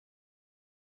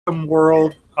welcome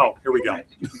world. Oh, here we go.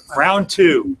 Round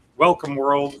 2, welcome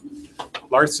world.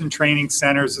 Larson Training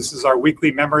Centers. This is our weekly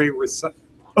memory recital.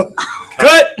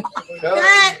 Cut!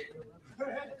 Cut!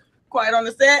 Quiet on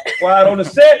the set. Quiet on the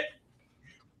set.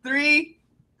 3.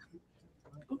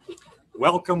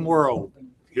 Welcome world.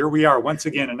 Here we are once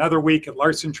again, another week at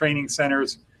Larson Training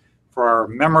Centers for our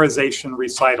memorization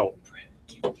recital.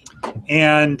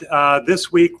 And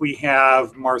this week we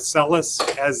have Marcellus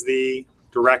as the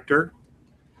director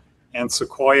and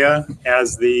Sequoia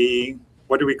as the,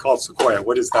 what do we call Sequoia?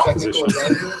 What is that position?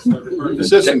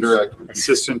 Assistant director.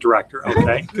 Assistant director.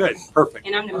 Okay, good, perfect.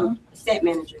 And I'm the set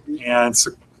manager. And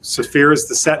Saphir is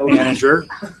the set manager.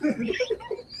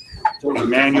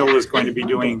 Emmanuel is going to be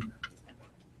doing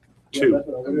 2.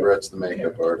 And Brett's the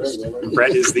makeup artist.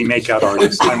 Brett is the makeup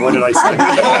artist. And what did I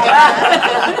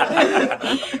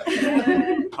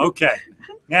say? Okay.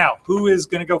 Now, who is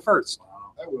going to go first?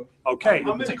 I will. Okay.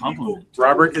 How many people?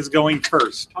 Robert is going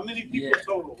first. How many people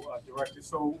total, Director?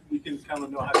 So we can kind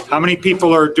of know how to. How many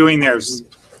people are doing theirs?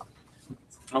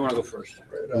 I want to go first.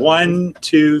 1,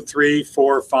 2, 3,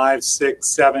 4, 5, 6,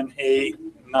 7, 8,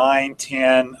 9,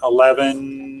 10,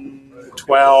 11,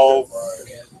 12.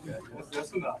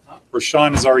 That's enough, huh?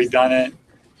 Rashawn has already done it.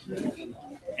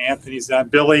 Anthony's done.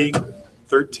 Billy,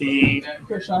 13.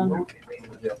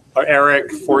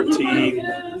 Eric, 14.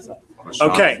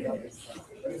 Okay.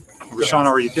 Rashawn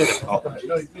already did it.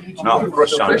 No,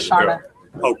 Rashawn.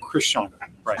 Oh, Krishan,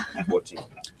 right. 14.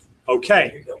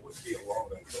 Okay.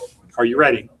 Are you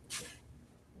ready?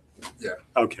 Yeah.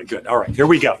 Okay, good. All right, here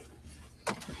we go.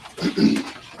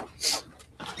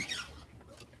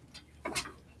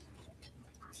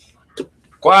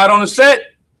 Quiet on the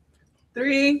set.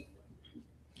 3.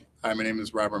 Hi, my name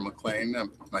is Robert McLean.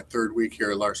 I'm my 3rd week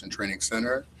here at Larson Training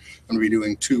Center. I'm going to be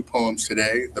doing 2 poems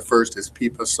today. The first is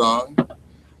Peepa's Song.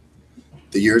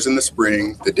 The years in the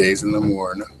spring, the days in the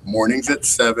morn. Mornings at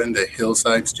 7, the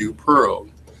hillsides do pearl.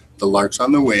 The lark's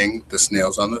on the wing, the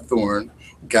snail's on the thorn.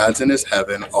 God's in his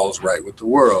heaven, all's right with the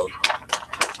world.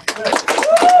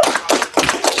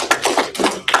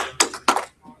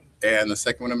 And the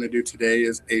second one I'm going to do today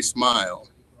is A Smile.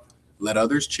 Let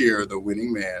others cheer the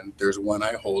winning man. There's one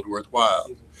I hold worthwhile.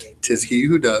 'Tis he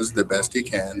who does the best he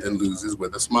can, then loses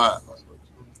with a smile.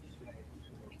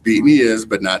 Beaten he is,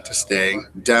 but not to stay.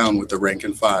 Down with the rank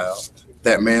and file.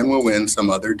 That man will win some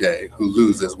other day who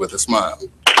loses with a smile.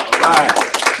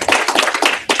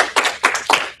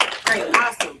 Great,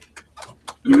 awesome.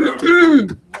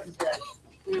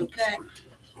 Okay.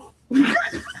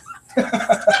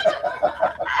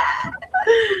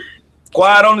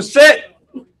 Quiet on the set.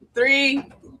 3.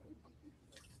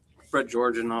 Brett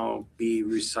George and I'll be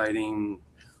reciting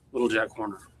Little Jack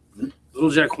Horner. Little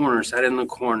Jack Horner sat in the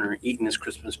corner eating his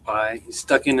Christmas pie. He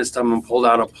stuck in his thumb and pulled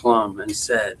out a plum and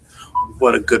said,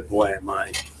 "What a good boy am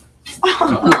I."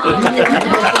 I'm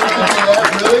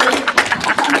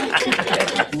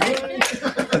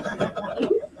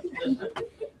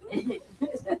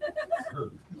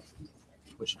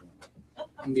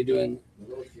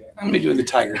gonna be doing the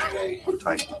tiger today.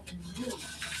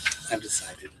 I've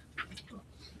decided.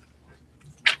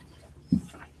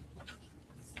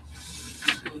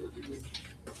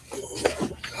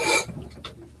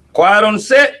 Quiet on the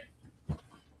set.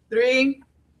 3.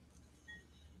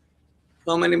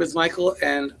 Well, my name is Michael,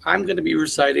 and I'm going to be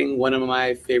reciting one of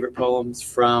my favorite poems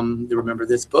from the Remember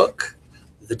This book,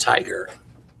 The Tiger.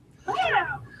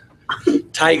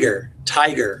 Tiger,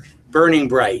 tiger, burning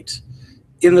bright,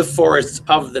 in the forests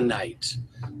of the night,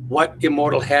 what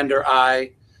immortal hand or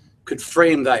eye could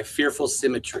frame thy fearful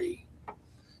symmetry?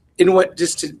 In what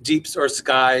distant deeps or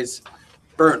skies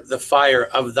burnt the fire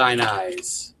of thine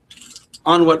eyes?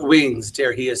 On what wings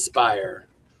dare he aspire?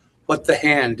 What the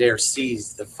hand dare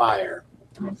seize the fire?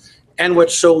 And what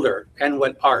shoulder and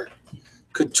what art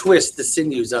could twist the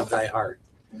sinews of thy heart?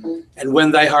 And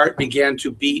when thy heart began to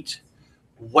beat,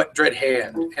 what dread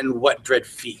hand and what dread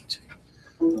feet?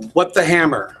 What the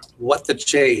hammer, what the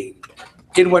chain?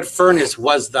 In what furnace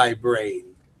was thy brain?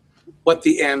 What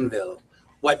the anvil,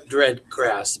 what dread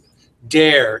grasp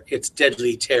dare its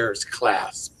deadly terrors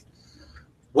clasp?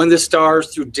 When the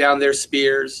stars threw down their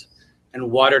spears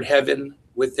and watered heaven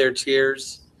with their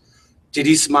tears, did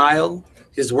he smile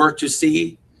his work to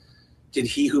see? Did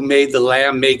he who made the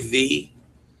lamb make thee?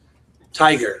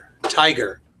 Tiger,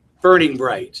 tiger, burning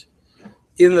bright,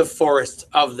 in the forests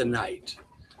of the night,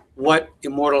 what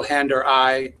immortal hand or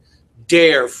eye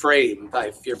dare frame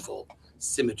thy fearful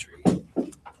symmetry?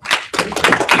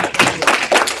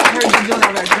 I heard you doing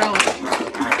all that drawing.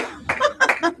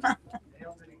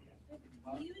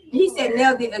 He said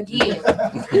nailed it again. I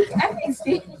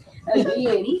think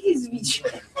again. He needs to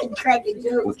be cracking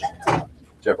jokes.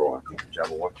 Jabberwocky.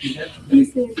 Jabberwocky. He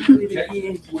said it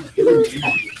again.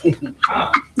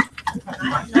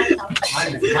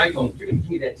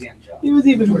 He was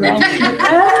even grumpy.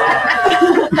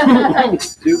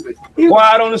 Stupid.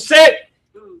 Quiet on the set.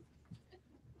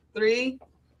 3.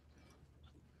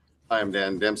 Hi, I'm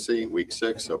Dan Dempsey, week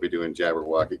 6. I'll be doing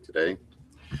Jabberwocky today.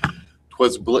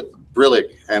 'Twas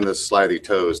brillig and the slithy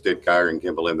toes did gyre and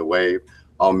gimble in the wave.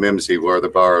 All mimsy where the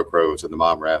barrow grows and the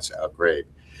mom rats outgrave.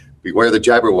 Beware the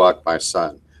Jabberwock, my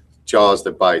son, jaws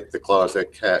that bite, the claws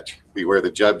that catch. Beware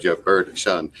the Jub bird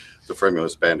shun, the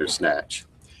fremulous bandersnatch.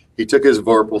 He took his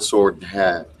vorpal sword and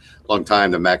had, long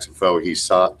time the maxim foe he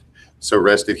sought. So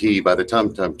rested he by the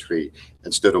tum-tum tree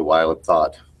and stood a while of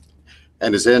thought.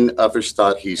 And as in uffish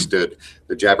thought he stood,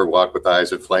 the Jabberwock with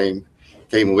eyes of flame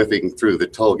came whiffing through the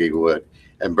tulgey wood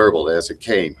and burbled as it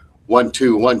came. 1,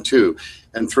 2, 1, 2,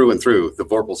 and through the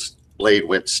vorpal's blade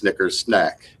went snicker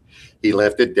snack. He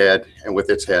left it dead, and with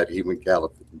its head he went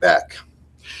galloping back.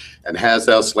 And hast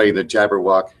thou slain the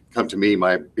Jabberwock? Come to me,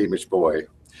 my beamish boy.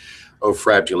 O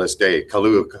fragilest day,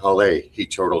 Kalu Kale, he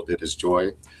chortled at his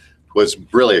joy. 'Twas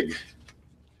brillig,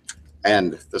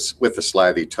 and with the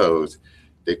slithy toes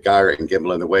did gyre and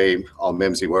gimble in the wave. All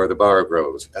mimsy where the barrow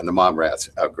grows, and the mom rats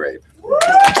outgrave.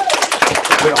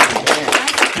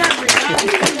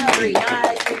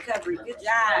 Nice recovery. Good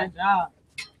job. Good job.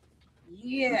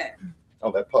 Yeah.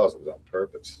 Oh, that pause was on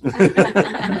purpose.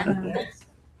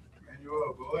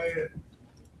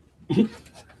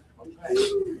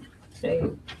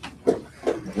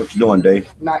 What you doing, Dave?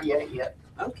 Not yet.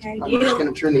 Okay. I'm Yeah. just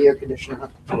gonna turn the air conditioner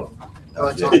up. Oh,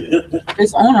 it's on.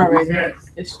 It's on already.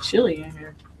 It's chilly in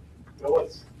here. I'll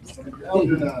I'll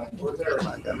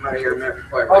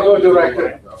go do right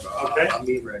there. Okay. I'll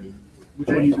be ready. Which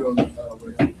one you doing?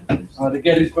 The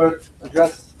Gettysburg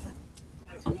Address?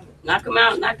 Knock him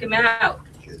out. Knock him out.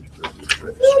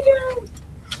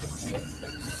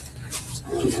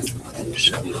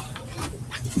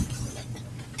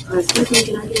 Excuse me,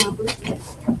 can I get my book?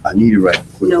 I need it right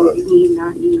quick. No, you need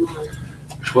not need one.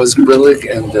 Was brillig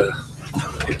and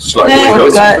Slightly Yeah.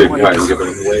 toes Got- did gyre and gimble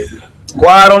in the wave.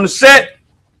 quiet on the set.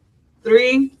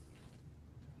 3.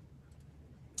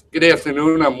 Good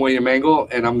afternoon. I'm William Engel,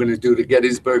 and I'm going to do the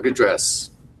Gettysburg Address.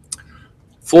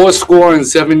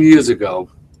 77 years ago,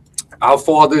 our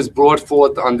fathers brought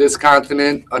forth on this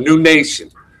continent a new nation,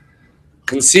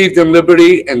 conceived in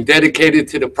liberty and dedicated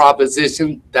to the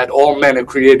proposition that all men are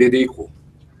created equal.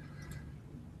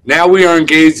 Now we are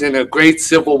engaged in a great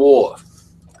civil war,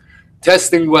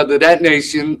 testing whether that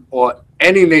nation or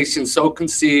any nation so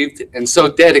conceived and so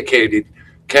dedicated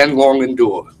can long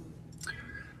endure.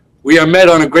 We are met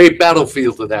on a great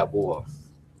battlefield of that war.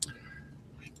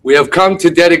 We have come to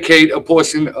dedicate a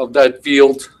portion of that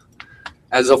field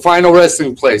as a final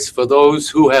resting place for those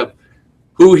who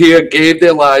here gave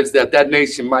their lives that that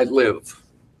nation might live.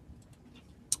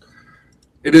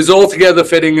 It is altogether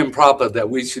fitting and proper that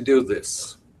we should do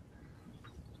this.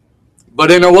 But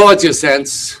in a larger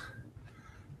sense,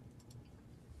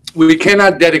 we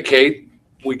cannot dedicate,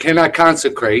 we cannot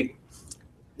consecrate,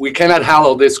 we cannot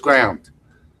hallow this ground.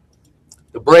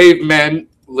 The brave men,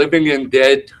 living and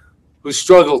dead, who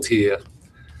struggled here,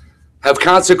 have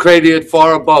consecrated it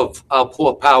far above our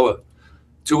poor power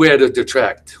to add or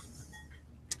detract.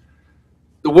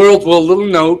 The world will little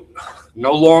note,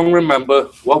 no long remember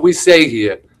what we say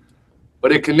here,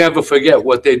 but it can never forget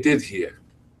what they did here.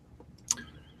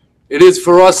 It is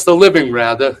for us, the living,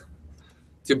 rather,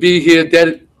 to be here,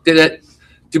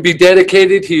 to be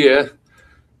dedicated here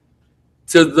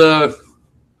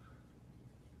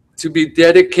to be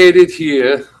dedicated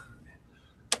here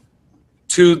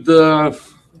to the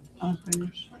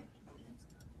Unfinished.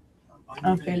 I'm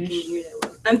I'm finished.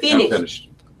 finished.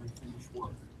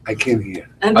 I can't hear.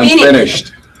 I'm I'm finished.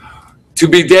 finished. To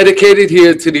be dedicated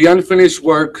here to the unfinished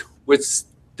work which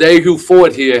they who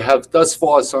fought here have thus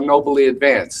far so nobly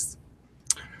advanced.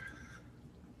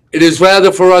 It is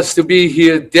rather for us to be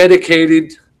here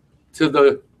dedicated to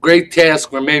the great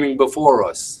task remaining before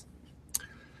us.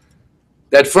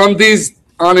 That from these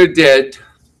honored dead,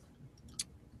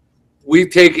 we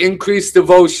take increased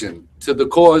devotion to the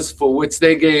cause for which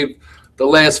they gave the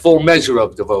last full measure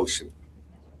of devotion.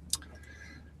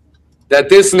 That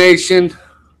this nation,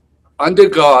 under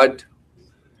God,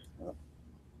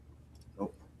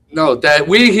 that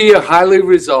we here highly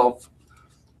resolve,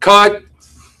 cut,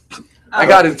 I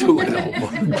gotta do it.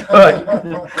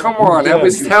 Come on, that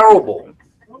was terrible.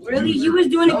 Really, you was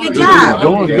doing a good job.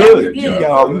 Doing good. You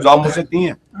was almost at the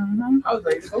end. I was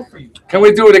ready to go for you. Can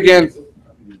we do it again?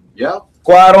 Yeah.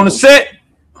 Quiet on the set.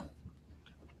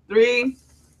 3.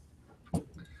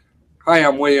 Hi,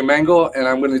 I'm William Engel, and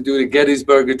I'm going to do the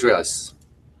Gettysburg Address.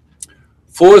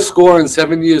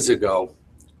 77 years ago,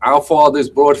 our fathers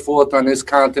brought forth on this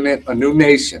continent a new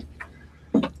nation,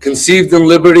 conceived in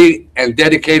liberty and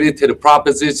dedicated to the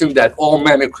proposition that all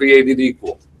men are created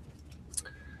equal.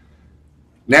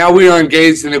 Now we are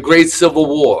engaged in a great civil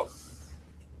war,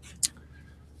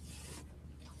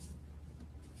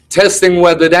 testing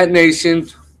whether that nation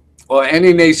or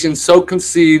any nation so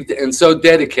conceived and so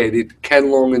dedicated can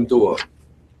long endure.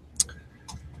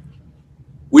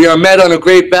 We are met on a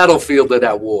great battlefield of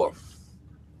that war.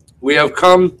 We have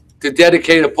come to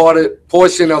dedicate a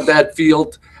portion of that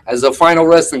field as a final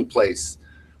resting place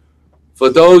for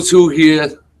those who here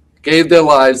gave their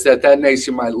lives that that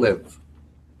nation might live.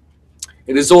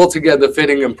 It is altogether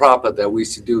fitting and proper that we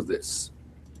should do this.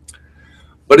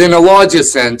 But in a larger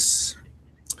sense,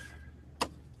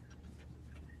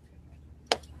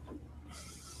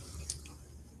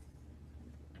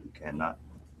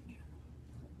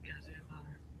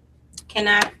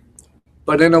 Cannot.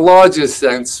 But in a larger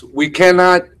sense, we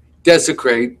cannot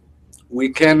desecrate, we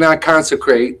cannot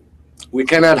consecrate, we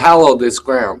cannot hallow this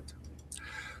ground.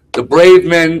 The brave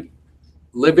men,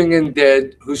 living and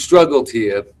dead, who struggled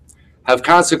here, have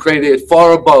consecrated it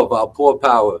far above our poor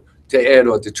power to add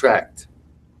or detract.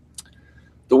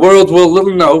 The world will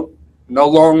little note, no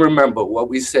long remember what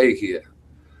we say here,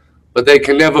 but they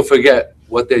can never forget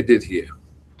what they did here.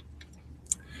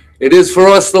 It is for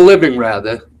us, the living,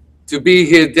 rather, to be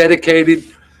here dedicated,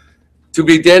 to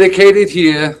be dedicated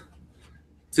here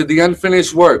to the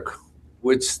unfinished work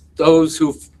which those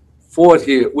who fought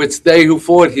here, which they who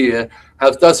fought here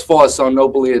have thus far so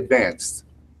nobly advanced.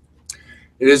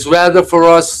 It is rather for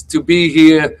us to be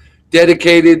here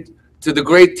dedicated to the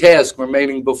great task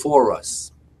remaining before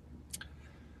us,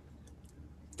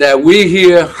 that we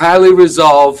here highly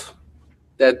resolve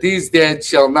that these dead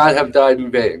shall not have died in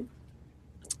vain,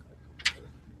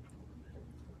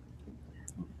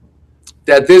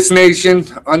 that this nation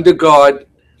under God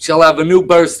shall have a new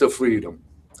birth of freedom,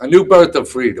 and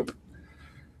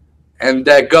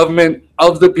that government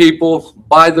of the people,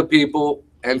 by the people,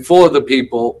 and for the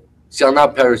people shall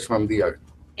not perish from the earth.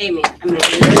 Amen.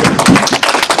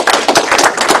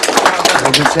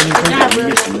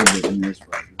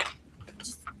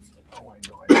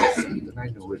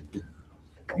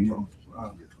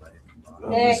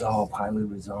 Resolve, highly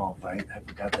resolved, right? I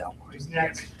forgot that one. Who's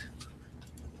next?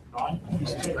 Ron?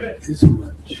 This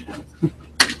much.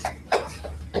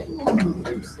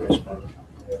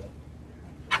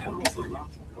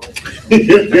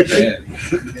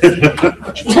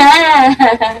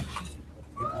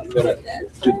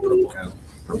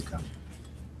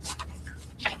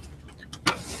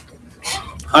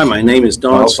 Hi, my name is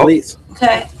Don Sleeth.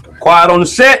 Okay. Quiet on the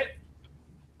set.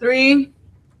 3.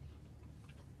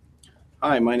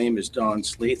 Hi, my name is Don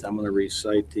Sleeth. I'm going to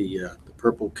recite the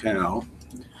Purple Cow.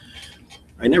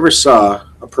 I never saw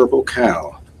a purple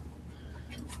cow.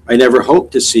 I never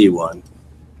hoped to see one.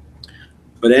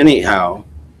 But anyhow.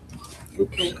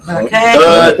 Okay. Cut.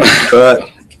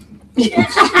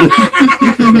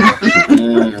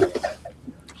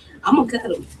 I'm gonna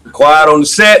cut him. Quiet on the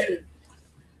set.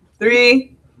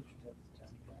 3.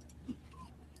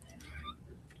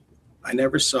 I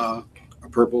never saw a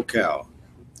purple cow.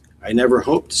 I never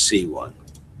hoped to see one.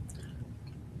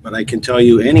 But I can tell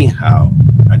you anyhow,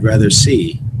 I'd rather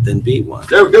see than be one.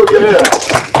 Good job.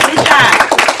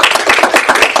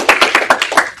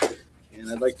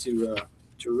 And I'd like to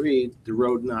read The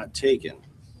Road Not Taken.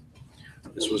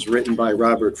 This was written by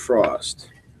Robert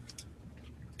Frost.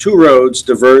 2 roads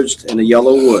diverged in a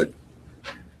yellow wood,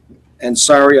 and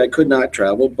sorry I could not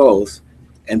travel both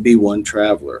and be one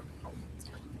traveler.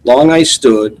 Long I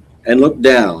stood and looked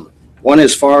down, one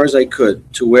as far as I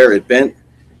could to where it bent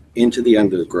into the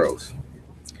undergrowth.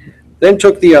 Then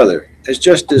took the other as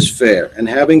just as fair, and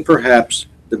having perhaps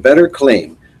the better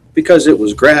claim, because it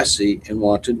was grassy and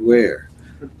wanted wear.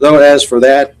 Though as for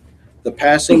that, the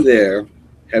passing there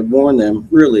had worn them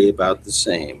really about the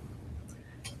same.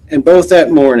 And both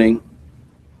that morning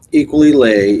equally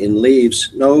lay in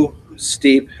leaves no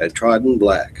steep had trodden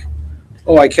black.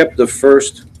 Oh, I kept the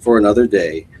first for another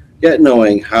day, yet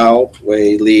knowing how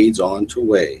way leads on to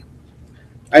way.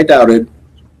 I doubted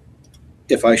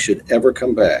if I should ever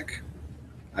come back.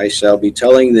 I shall be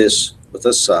telling this with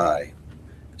a sigh.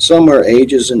 Somewhere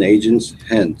ages and ages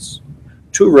hence,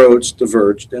 2 roads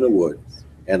diverged in a wood,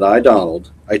 and I,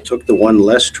 Donald, I took the one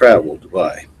less traveled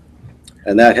by.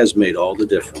 And that has made all the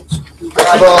difference.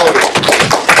 Bravo.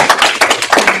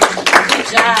 Good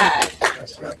job.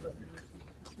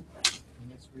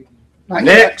 Not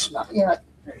Next. yet, not yet.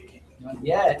 Not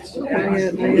yet.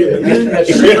 With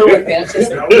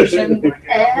anticipation.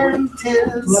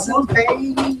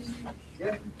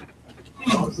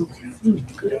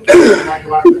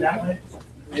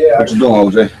 Yeah. What you doing,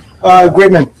 Jose?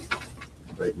 Great man.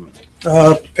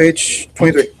 Page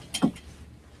 23.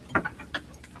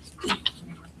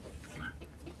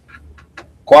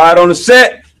 Quiet on the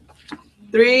set.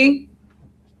 3.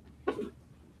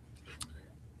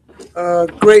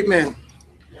 Great man.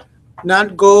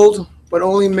 Not gold, but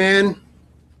only man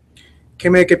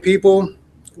can make a people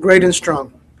great and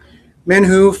strong. Men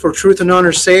who, for truth and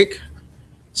honor's sake,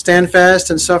 stand fast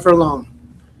and suffer long.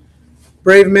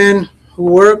 Brave men who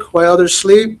work while others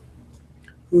sleep,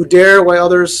 who dare while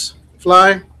others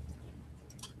fly.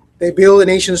 They build a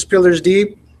nation's pillars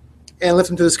deep and lift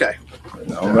them to the sky.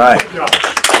 All right.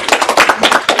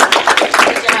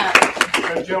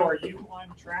 So Joe, are you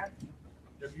on track?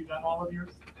 Have you done all of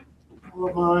yours? All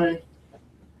of my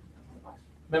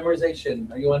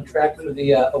Memorization. Are you on track for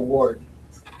the award?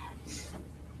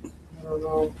 I don't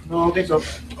know. No, I don't think so.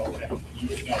 Okay.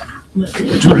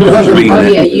 Oh,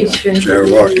 yeah, you should.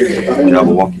 Jabberwocky.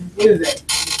 Jabberwocky. What is it?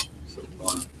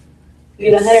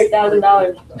 You get $100,000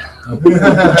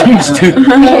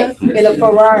 in a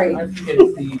Ferrari. I forget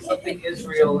it's the something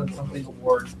Israel and something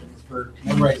award for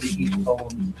memorizing each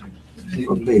poem.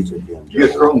 You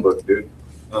get Chromebook, dude.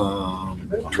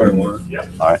 21. Yep.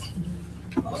 All right.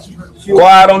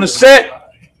 Quiet on the set.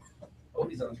 Oh,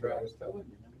 he's on track.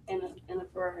 In a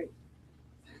Ferrari.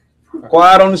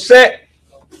 Quiet on the set.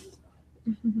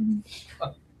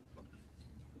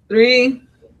 3.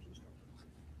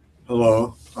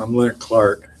 Hello, I'm Lynn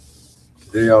Clark.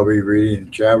 Today I'll be reading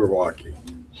Jabberwocky.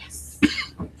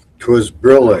 'Twas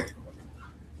brillig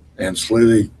and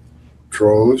slithy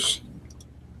troves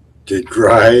did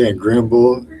cry and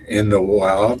grimble in the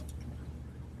wild.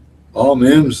 All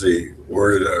mimsy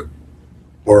were the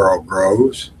borough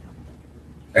groves,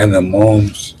 and the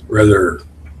momes rather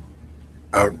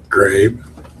outgrabe.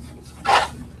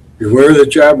 Beware the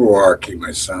Jabberwocky,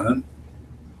 my son,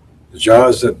 the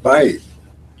jaws that bite,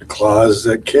 the claws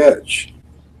that catch.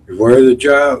 Beware the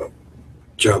job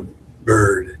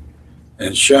bird,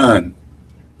 and shun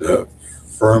the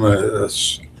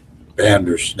firmus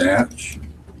bandersnatch.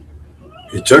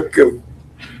 He took a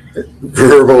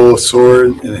verbal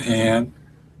sword in hand.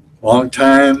 Long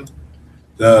time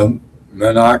the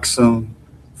monoxum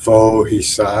foe he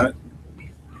sought.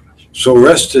 So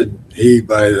rested he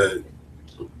by the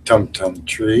tum-tum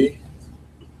tree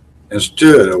and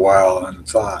stood a while in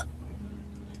thought.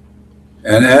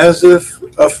 And as if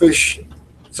a fish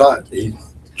thought he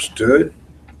stood,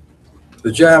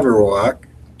 the Jabberwock,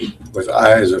 with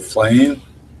eyes of flame,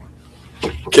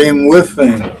 came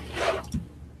whiffing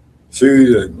through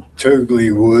the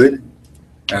tugly wood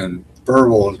and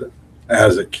burbled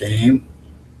as it came.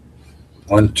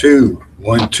 1, 2,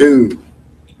 1, 2,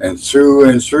 and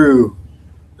through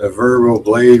the verbal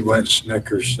blade went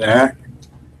snicker snack.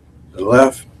 He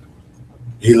left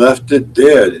it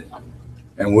dead,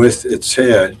 and with its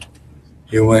head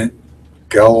he went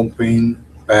galloping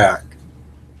back.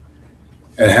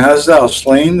 And hast thou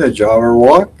slain the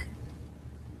Jabberwock?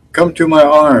 Come to my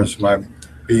arms, my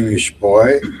beamish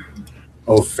boy.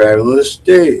 O fabulous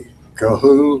day,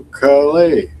 Kahoo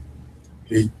Kalay.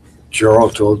 He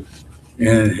chortled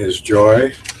in his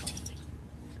joy.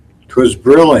 'Twas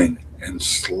brilling and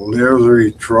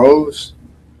slithery troves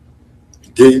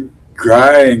did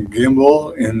cry and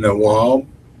gimble in the wall.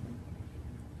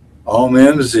 All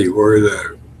mimsy were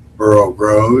the borough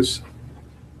groves,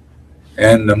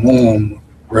 and the moon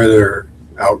rather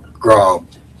outgrob.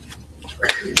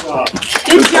 Good job,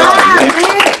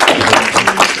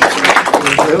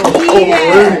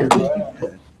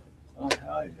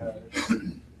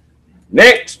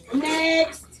 Next.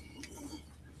 Next.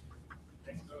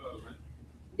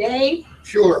 Dave?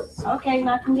 Sure. Okay,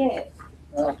 not from yet.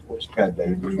 Not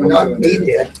me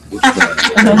yet.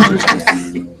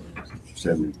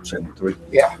 73.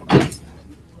 Yeah.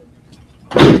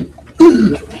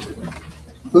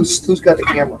 Who's got the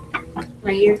camera?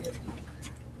 Right here.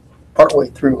 Partway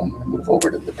through, I'm gonna move over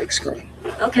to the big screen.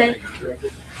 Okay.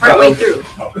 Partway through.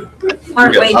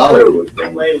 Partway through.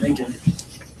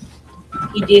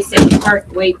 He did say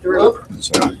partway through.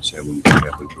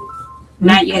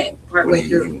 Not yet. Partway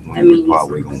through. I mean,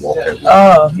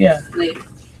 Oh, yeah. later.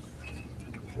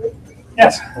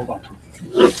 Yes, hold on.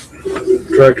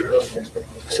 Director,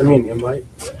 send me an invite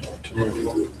to my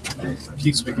phone.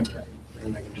 Keep speaking.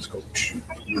 And I can just go.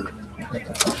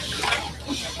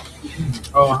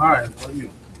 Oh, hi, how are you?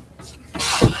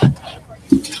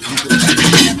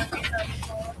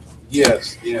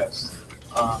 Yes, yes.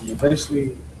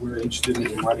 Basically, we're interested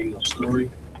in writing a story,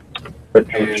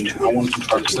 and I want to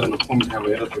try to set an appointment, have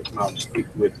an editor come out and speak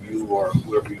with you or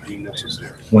whoever you deem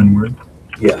necessary. One word.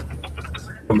 It's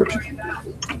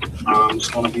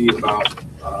going to be about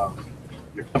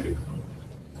your company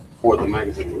for the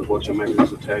magazine. We'll watch your magazine,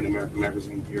 the Italian American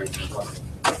magazine here in Kentucky.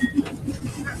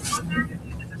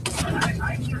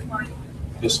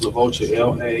 It's La Voce,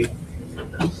 L-A,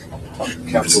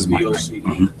 capital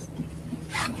V-O-C-E.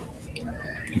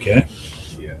 Okay.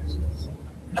 Yes.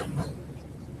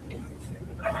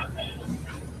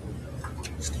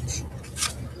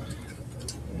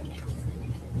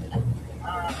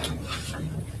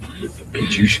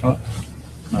 Did you shot?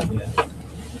 Not yet.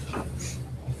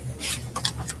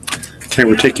 Okay,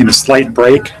 we're taking a slight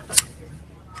break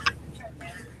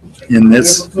in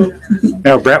this.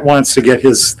 Now, Brett wants to get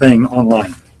his thing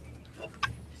online.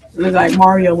 It was like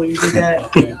Mario when you did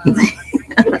that.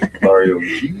 Mario.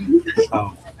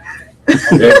 Oh.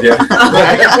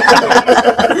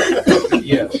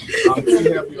 Yes. If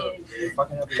I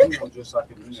can have your email address, I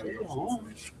can email you those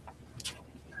information.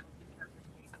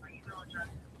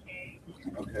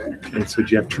 Okay. Okay, so do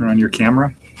you have to turn on your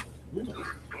camera?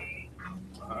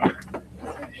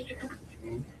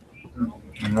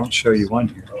 I don't show you one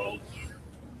here.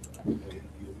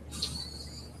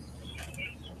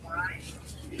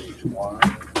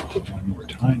 One more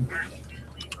time.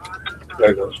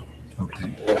 There it goes.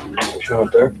 Okay. Show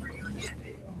it there.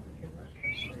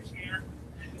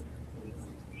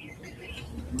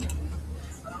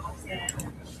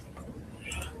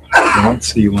 I don't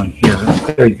see one here.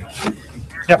 There you go.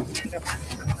 Yep.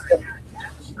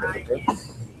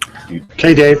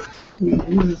 Okay, Dave.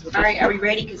 All right, are we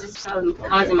ready? Because this is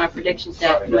causing my predictions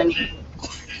that Monday.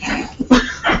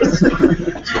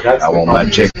 I want my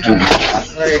check too.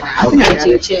 I'll cut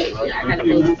you a check. I gotta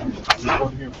move.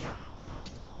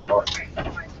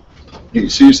 Can you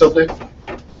see yourself there?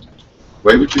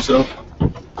 Wave at yourself.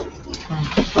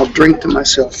 I'll drink to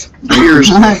myself. Cheers.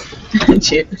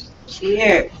 Cheers.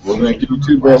 Cheers. We'll make you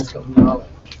two best.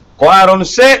 Quiet on the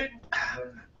set.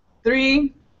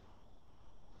 3.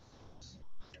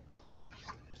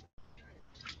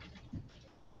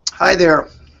 Hi there.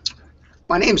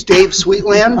 My name's Dave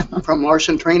Sweetland from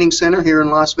Larson Training Center here in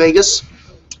Las Vegas.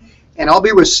 And I'll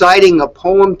be reciting a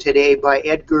poem today by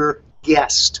Edgar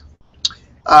Guest.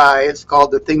 It's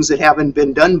called The Things That Haven't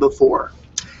Been Done Before.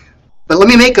 But let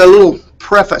me make a little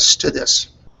preface to this.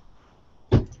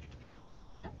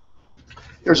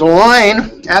 There's a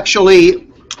line, actually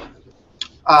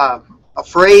a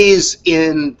phrase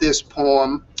in this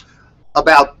poem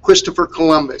about Christopher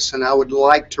Columbus, and I would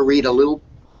like to read a little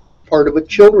part of a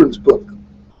children's book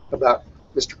about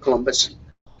Mr. Columbus.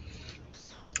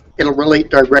 It'll relate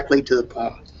directly to the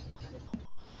poem.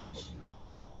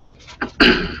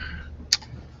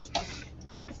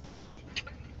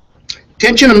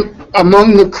 Tension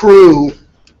among the crew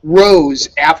rose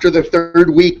after the third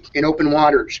week in open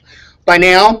waters. By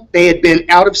now, they had been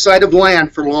out of sight of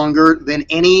land for longer than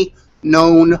any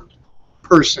known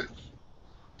person.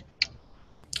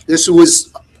 This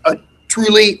was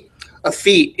truly a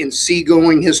feat in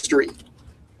seagoing history.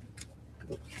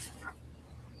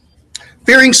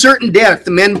 Fearing certain death,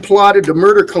 the men plotted to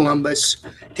murder Columbus,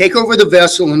 take over the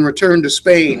vessel, and return to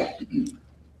Spain.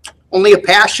 Only a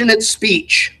passionate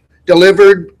speech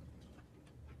delivered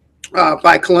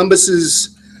by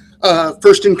Columbus's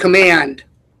first in command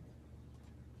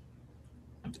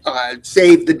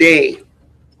saved the day.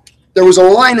 There was a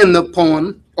line in the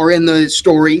poem, or in the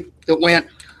story, that went,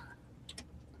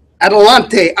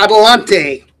 "Adelante,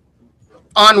 adelante,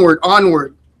 onward,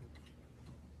 onward."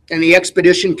 And the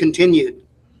expedition continued.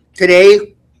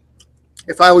 Today,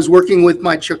 if I was working with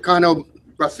my Chicano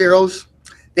braceros,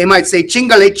 they might say,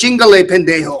 "Chingale, chingale,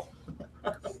 pendejo."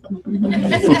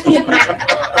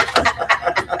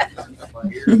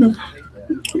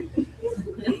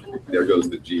 There goes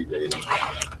the G, Dave.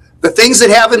 The things that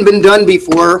haven't been done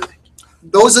before,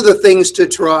 those are the things to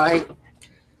try.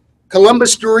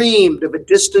 Columbus dreamed of a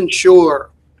distant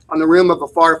shore on the rim of a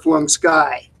far-flung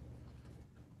sky.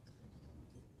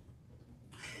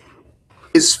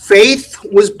 His faith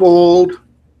was bold,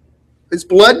 his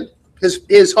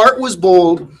heart was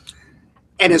bold,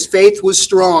 and his faith was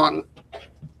strong.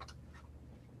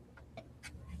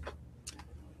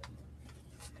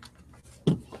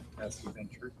 That's the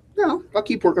venture. No, I'll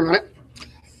keep working on it.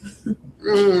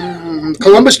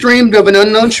 Columbus dreamed of an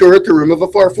unknown shore at the rim of a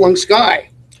far-flung sky,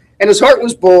 and his heart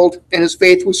was bold, and his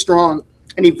faith was strong,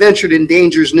 and he ventured in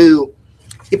dangers new.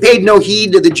 He paid no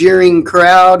heed to the jeering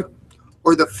crowd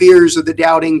or the fears of the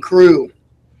doubting crew.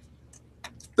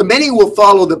 The many will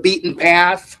follow the beaten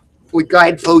path, with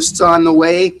guideposts on the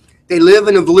way. They live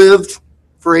and have lived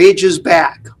for ages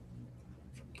back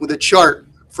with a chart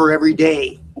for every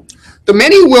day. The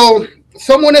many will,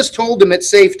 someone has told him it's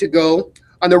safe to go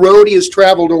on the road he has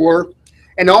traveled o'er,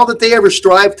 and all that they ever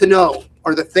strive to know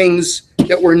are the things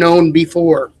that were known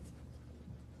before.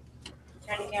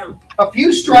 A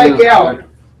few strike out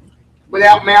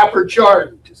without map or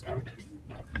chart,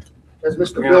 as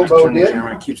Mr. Bilbo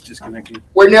did, Keeps disconnecting.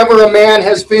 where never a man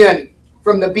has been.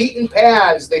 From the beaten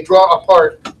paths they draw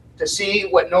apart to see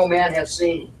what no man has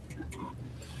seen.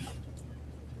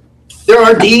 There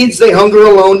are deeds they hunger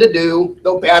alone to do,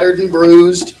 though battered and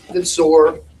bruised and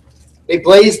sore. They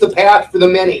blaze the path for the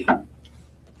many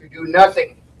who do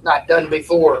nothing not done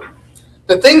before.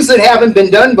 The things that haven't been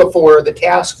done before are the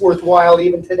task worthwhile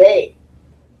even today.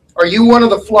 Are you one of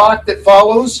the flock that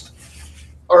follows,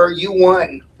 or are you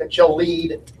one that shall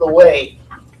lead the way?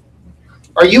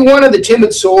 Are you one of the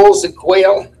timid souls that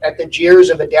quail at the jeers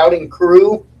of a doubting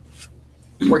crew?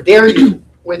 Or dare you,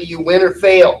 whether you win or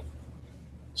fail,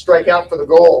 strike out for the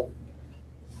goal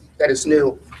that is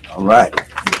new? All right. Good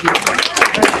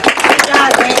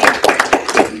job, man.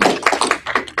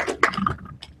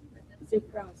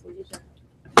 Super awesome. Good job.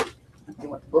 You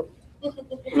want the book?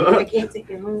 I can't take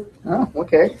it home. Oh,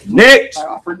 okay. Next. I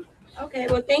offered. Okay,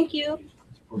 well, thank you.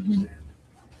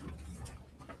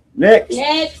 Next.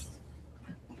 Next.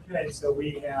 Okay, so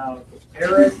we have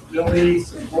Eric, Billy,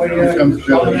 Sequoia, Comes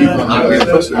Billy.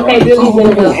 Joseph, Okay,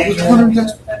 Billy's gonna go.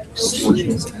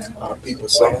 People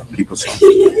song. People song.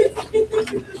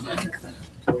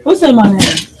 Who said my name?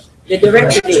 The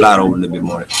director did. Slide over a little bit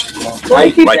more. Why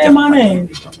you keep Right saying there. my name?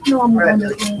 No, I'm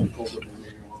not.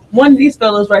 One of these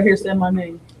fellas right here said my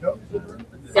name.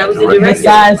 That was the director.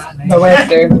 Besides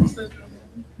director.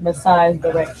 Besides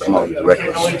director. Come on,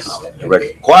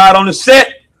 director. Quiet on the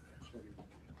set.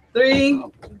 3.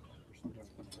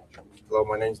 Hello,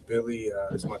 my name's Billy.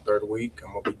 It's my third week.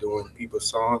 I'm gonna be doing People's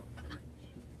Song.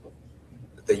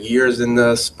 The years in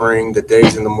the spring, the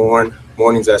days in the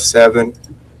mornings at 7.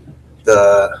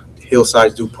 The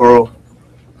hillsides do pearl.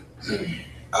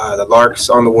 The larks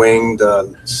on the wing,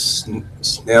 the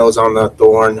snails on the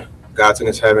thorn. God's in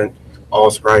his heaven,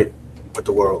 all's right with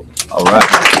the world. All right.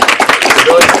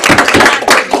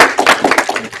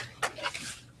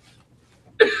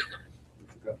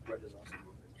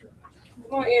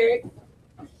 Come on, Eric.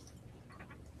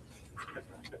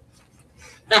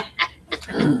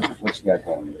 What you got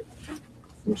going there?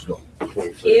 Let's go.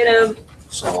 Get him.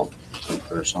 Song.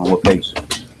 First song. What page?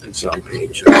 It's on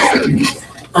page.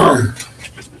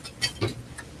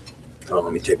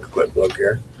 Let me take a quick look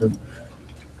here.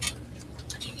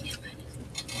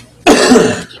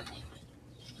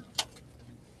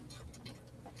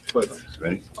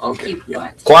 Ready? Okay. Keep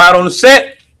quiet. Quiet on the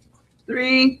set.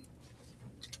 3.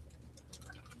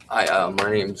 Hi,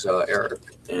 my name's Eric,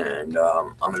 and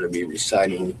I'm going to be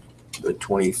reciting the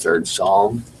 23rd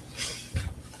Psalm.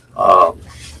 The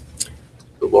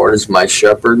Lord is my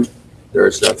shepherd; there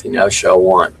is nothing I shall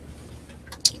want.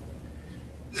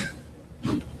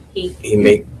 He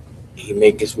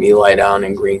maketh me lie down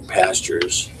in green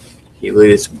pastures. He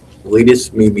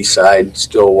leadeth me beside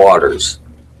still waters.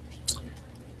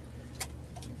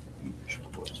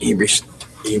 He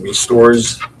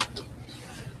restores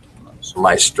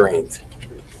my strength.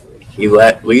 He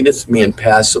leadeth me in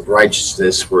paths of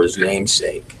righteousness for his name's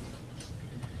sake.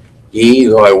 Yea,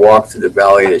 though I walk through the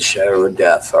valley of the shadow of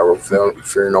death, I will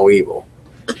fear no evil.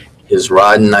 His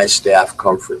rod and thy staff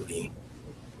comfort me.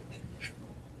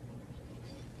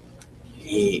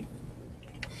 He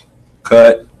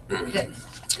Cut.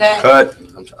 Cut.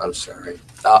 I'm sorry.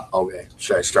 Okay.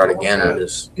 Should I start again or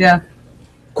just? Yeah.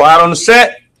 Quiet on the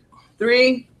set.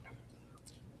 3.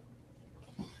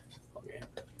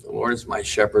 The Lord is my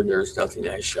shepherd, there is nothing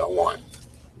I shall want.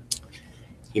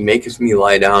 He maketh me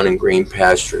lie down in green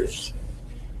pastures.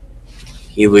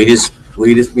 He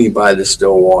leadeth me by the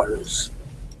still waters.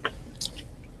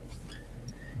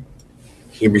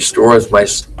 He restores my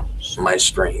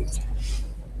strength.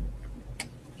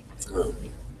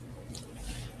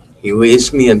 He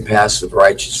leads me in paths of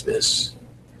righteousness.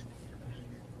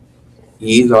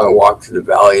 Yea, though I walk through the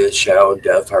valley of the shadow of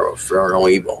death, I will fear no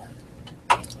evil.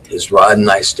 His rod and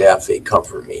thy staff, they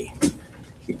comfort me.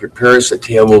 He prepares a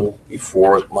table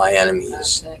before my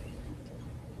enemies.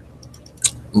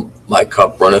 My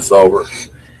cup runneth over.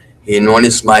 He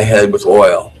anointeth my head with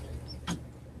oil.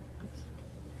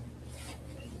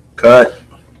 Cut.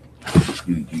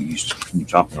 You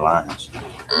jumping lines.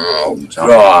 Oh,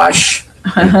 gosh.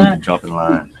 You jumping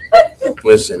lines.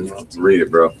 Listen, Read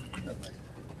it, bro.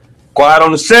 Quiet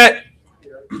on the set.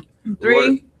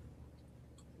 3.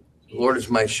 The Lord is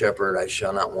my shepherd, I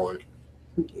shall not want.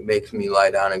 He makes me lie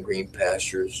down in green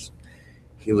pastures.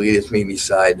 He leadeth me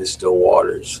beside the still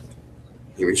waters.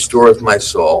 He restoreth my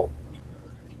soul.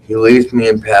 He leadeth me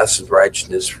in paths of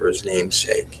righteousness for his name's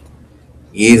sake.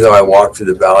 Yea, though I walk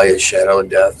through the valley of shadow of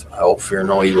death, I will fear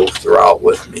no evil, for thou art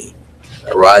with me.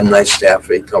 Thy rod and thy staff,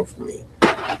 they comfort me.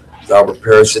 Thou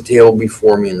preparest a table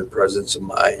before me in the presence of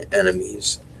my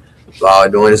enemies. Thou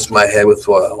anointest my head with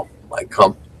oil, my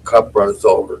cup runneth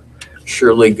over.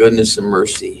 Surely goodness and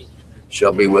mercy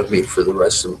shall be with me for the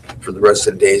rest of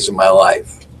the days of my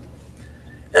life.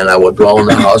 And I will dwell in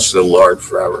the house of the Lord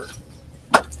forever.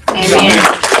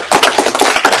 Amen.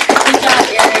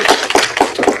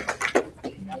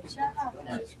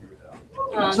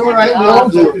 It's all right, we all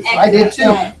do. I did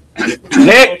too.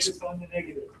 Next. Focus on the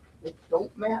negative. It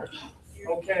don't matter.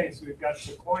 Okay, so we've got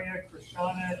Sequoia,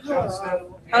 Krishana, Joseph.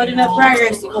 Holding up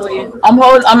progress, Sequoia. I'm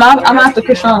after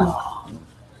Krishana.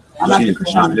 I'm after She's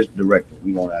Krishana. just director.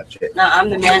 We want our check. No, I'm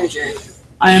the manager,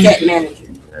 I am, set manager.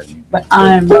 but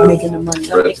I'm making the money.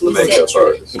 Don't make me set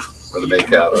trick. For the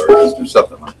make out or do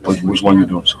something like Which one you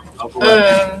doing?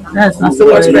 That's not the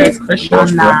worst place,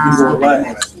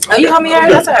 Krishana. Oh, you help me out?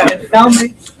 That's all right. Found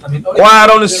me.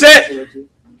 Quiet on the set.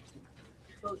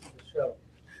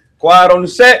 Quiet on the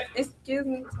set. Excuse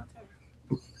me.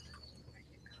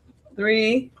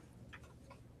 3.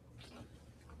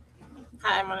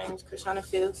 Hi, my name is Krishana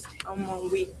Fields. I'm on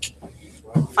week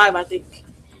 5, I think.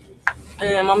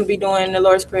 And I'm going to be doing the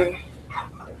Lord's Prayer.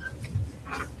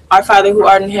 Our Father who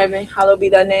art in heaven, hallowed be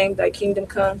thy name. Thy kingdom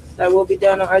come, thy will be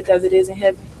done on earth as it is in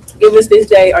heaven. Give us this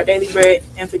day our daily bread,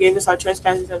 and forgive us our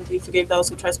trespasses as we forgive those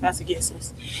who trespass against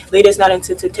us. Lead us not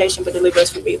into temptation, but deliver us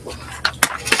from evil.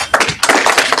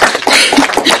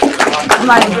 I'm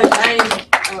like, but I ain't.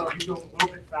 Oh. You go a little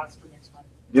bit faster next time.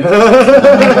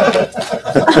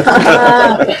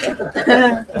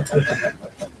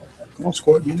 Come on,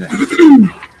 squad. You next.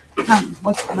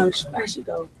 What's the most I should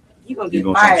go? You gonna You get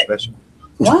going something fired. special?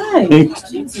 Why? You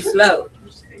too slow.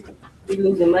 We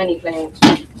losing money playing.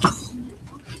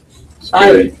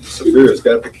 that. Severa's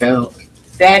got the count.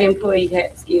 Bad employee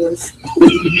hat skills.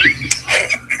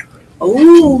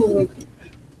 Ooh.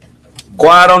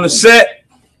 Quiet on the set.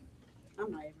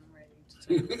 I'm not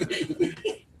even ready.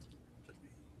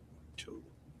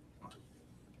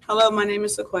 Hello, my name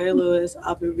is Sequoia Lewis.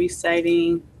 I'll be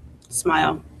reciting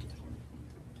Smile.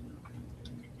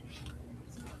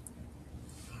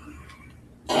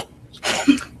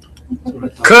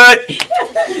 Cut.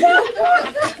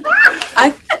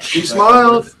 She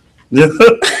smiled.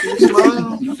 She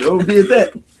smiled. Don't be at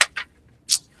that.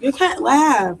 You can't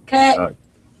laugh. Cut. All right.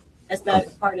 That's not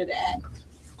part of the act.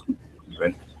 You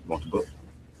ready? You want the book?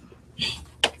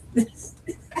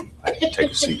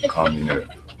 Take a seat. Calm your nerve.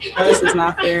 This is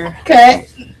not fair. Cut.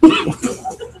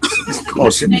 Come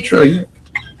on, sit in the chair. Yeah.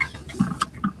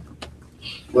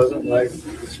 Wasn't like.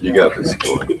 You got this.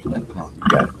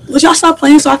 Would y'all stop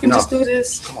playing so I can No. just do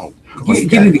this? Come on. Come on.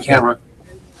 Give me the camera.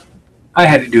 I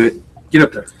had to do it. Get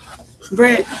up there.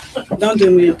 Brett, don't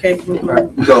do me, okay?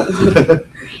 Go.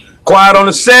 Quiet on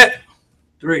the set.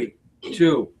 3,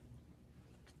 2.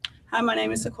 Hi, my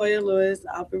name is Sequoia Lewis.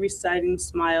 I'll be reciting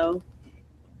Smile.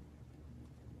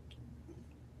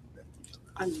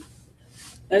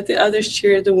 Let the others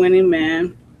cheer the winning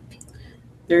man.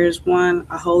 There is one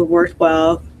I hold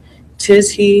worthwhile.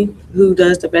 'Tis he who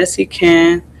does the best he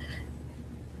can,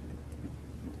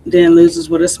 then loses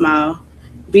with a smile.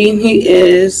 Being he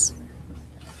is,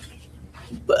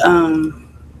 but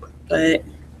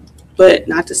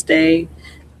not to stay.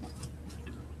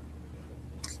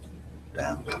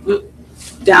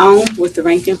 Down with the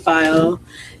rank and file.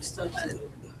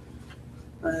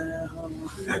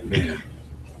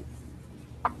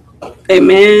 A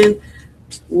man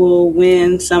will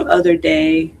win some other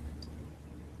day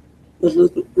with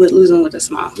losing with a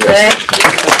smile. That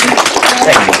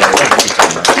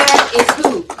is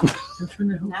who?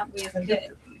 Not with that.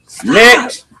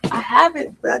 Next. I have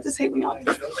it, but I just hate when y'all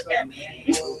look at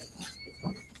me.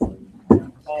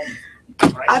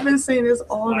 I've been saying this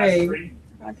all day.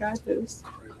 I got this.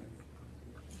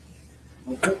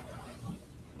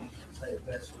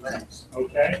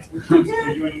 Okay. You're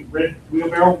doing red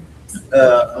wheelbarrow?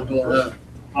 I'm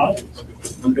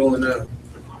doing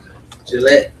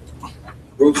Gillette.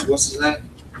 Bruce, what's his name?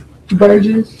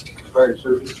 Burgess.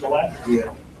 Surface Gillette?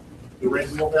 Yeah. The red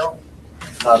wheelbarrow?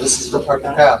 This is for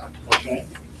Purple Cow. Okay.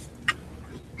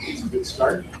 That's a good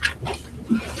start.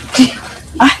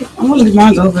 I'm gonna leave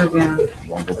mine over again.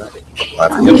 I'm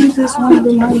gonna leave this one and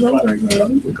do mine over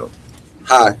again.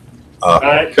 Hi.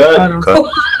 Cut.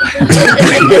 Cut.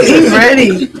 He's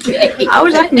ready. I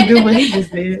wish I could do what he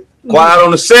just did. Quiet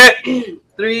on the set.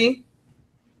 3.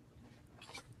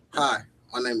 Hi,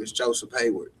 my name is Joseph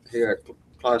Hayward here at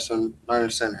Larson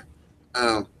Learning Center.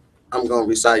 I'm going to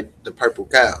recite the purple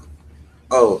cow.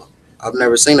 Oh, I've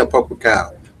never seen a purple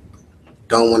cow.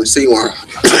 Don't want to see one.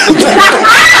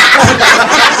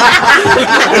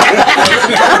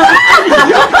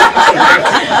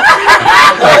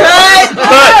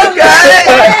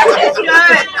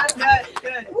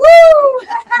 Good. Woo!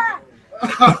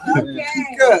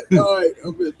 Good. All right,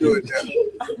 I'm going to do it now.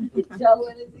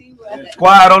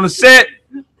 Quiet on the set.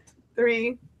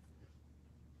 3.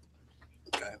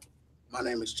 Okay. My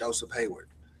name is Joseph Hayward.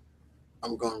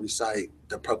 I'm going to recite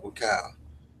the purple cow.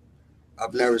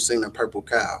 I've never seen a purple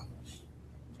cow.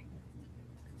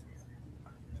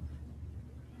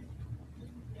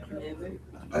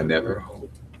 I never.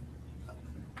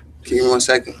 Give me 1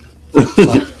 second. Here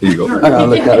you go. I gotta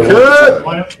look at it. Good.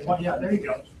 Yeah, there you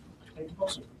go.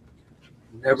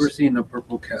 Never seen a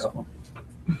purple cow.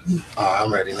 Oh,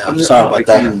 I'm ready now. Sorry about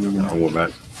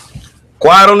that.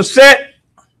 Quiet on the set.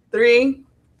 3.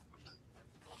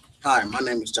 Hi, my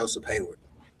name is Joseph Hayward.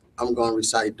 I'm going to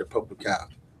recite the purple cow.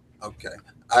 Okay.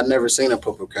 I've never seen a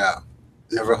purple cow.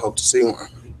 Never hope to see one.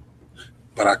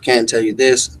 But I can tell you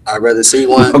this, I'd rather see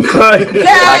one. Good.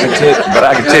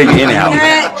 I can tell you anyhow.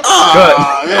 Good.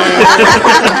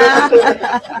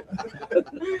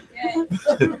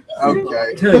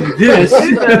 Okay. Tell you this.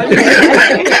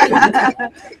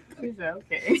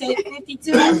 Okay. Take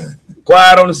 52.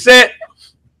 Quiet on the set.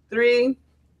 3.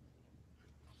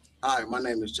 Hi, my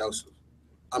name is Joseph.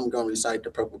 I'm going to recite the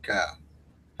purple cow.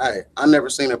 Hey, I never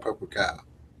seen a purple cow.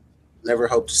 Never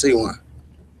hope to see one.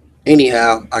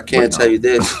 Anyhow, I can't tell you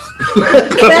this.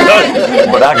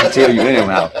 But I can tell you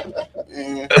anyhow. But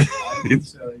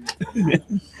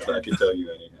I can tell you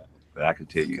anyhow. But I can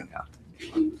tell you anyhow.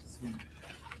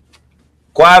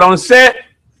 Quiet on the set.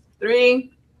 3.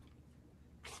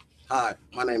 Hi,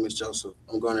 my name is Joseph.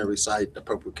 I'm going to recite the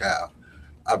purple cow.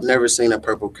 I've never seen a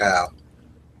purple cow.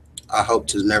 I hope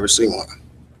to never see one.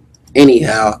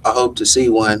 Anyhow, I hope to see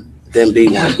one, then be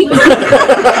one.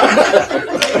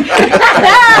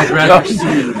 I'd rather see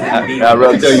it than be I'd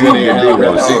rather tell you anyhow. I'd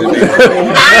rather see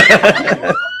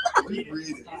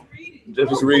it.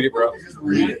 Just read it, bro. Just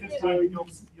read it.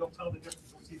 You'll tell the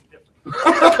difference. You'll see the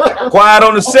difference. Quiet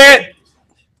on the set.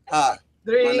 Hi,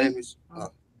 my 3. name is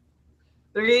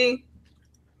 3.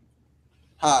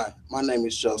 Hi, my name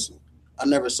is Joseph. I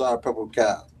never saw a purple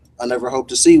cow. I never hope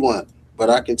to see one, but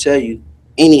I can tell you,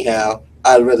 anyhow,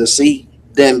 I'd rather see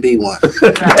than be one.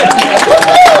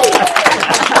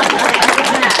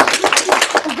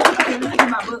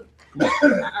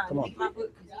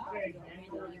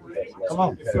 Come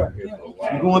on.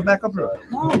 You're going back up there.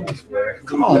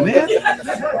 Come on, man.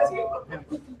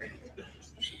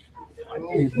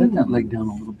 Let that leg down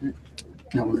a little bit.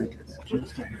 No, right.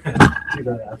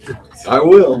 I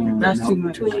will. That's too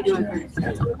much.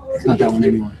 It's not that one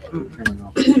anymore. There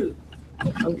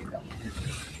we go.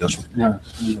 This one. Yeah.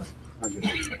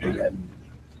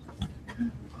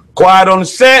 Quiet on the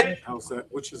set. How's that?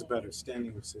 Which is better,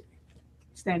 standing or sitting?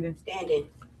 Standing. Standing.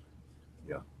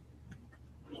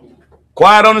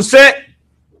 Quiet on the set.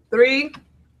 3.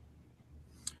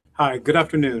 Hi, good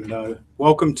afternoon.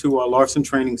 Welcome to Larson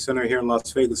Training Center here in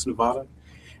Las Vegas, Nevada.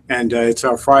 And it's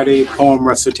our Friday poem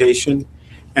recitation.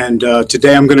 And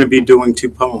today I'm going to be doing 2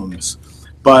 poems.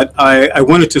 But I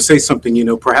wanted to say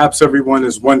something, perhaps everyone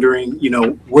is wondering,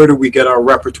 where do we get our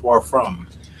repertoire from?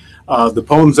 The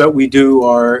poems that we do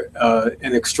are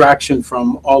an extraction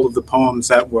from all of the poems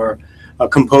that were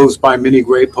composed by many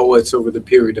great poets over the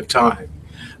period of time.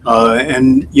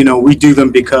 And we do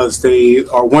them because they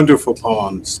are wonderful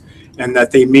poems and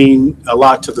that they mean a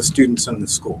lot to the students in the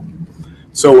school.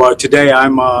 So today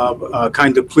I'm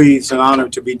kind of pleased and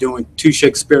honored to be doing 2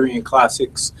 Shakespearean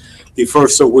classics, the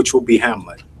first of which will be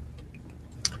Hamlet.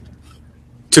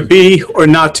 To be or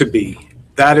not to be,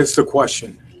 that is the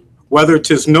question. Whether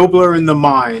 'tis nobler in the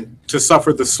mind to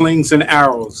suffer the slings and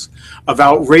arrows of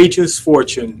outrageous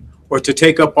fortune or to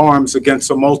take up arms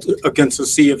against a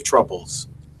sea of troubles,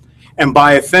 and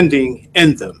by offending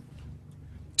end them,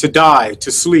 to die,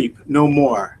 to sleep no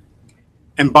more,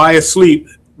 and by a sleep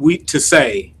to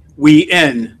say, we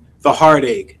end the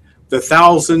heartache, the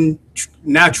 1,000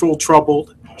 natural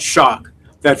troubled shock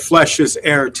that flesh is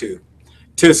heir to.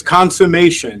 'Tis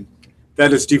consummation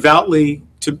that is devoutly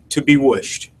to be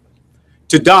wished.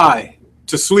 To die,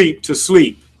 to sleep,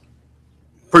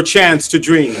 perchance to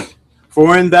dream,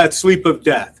 for in that sleep of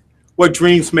death, what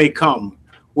dreams may come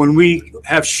when we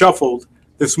have shuffled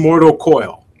this mortal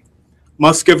coil,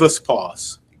 must give us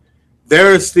pause.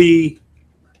 There's the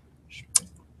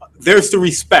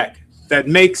respect that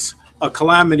makes a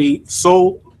calamity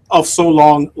of so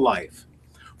long life.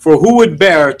 For who would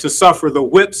bear to suffer the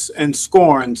whips and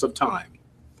scorns of time?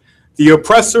 The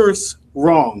oppressor's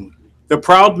wrong, the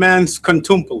proud man's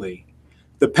contumely,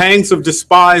 the pangs of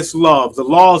despised love, the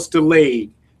laws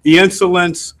delayed, the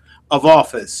insolence of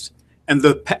office, and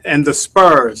the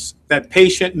spurs that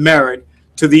patient merit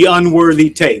to the unworthy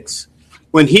takes,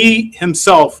 when he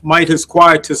himself might his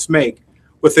quietus make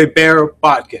with a bare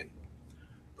bodkin.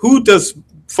 Who does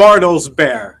fardels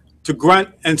bear to grunt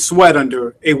and sweat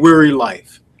under a weary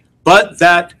life, but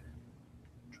that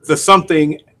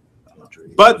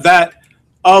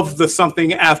of the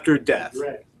something after death?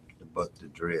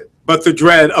 But the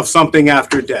dread of something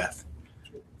after death.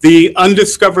 The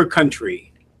undiscovered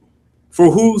country,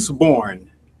 for whose born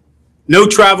no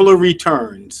traveler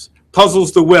returns,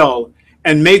 puzzles the will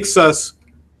and makes us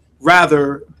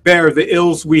rather bear the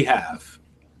ills we have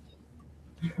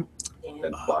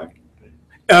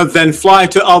than fly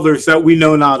to others that we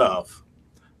know not of.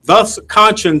 Thus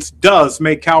conscience does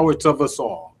make cowards of us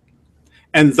all,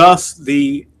 and thus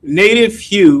the native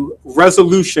hue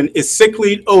resolution is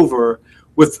sicklied over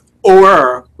with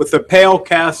a pale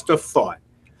cast of thought,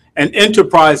 and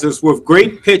enterprises with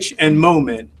great pitch and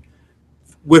moment.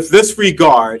 With this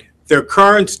regard, their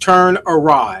currents turn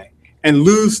awry and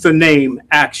lose the name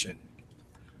action.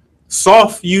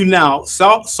 Soft you now,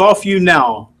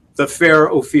 the fair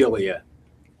Ophelia.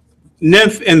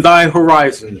 Nymph in thy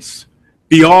horizons,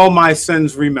 be all my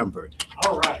sins remembered.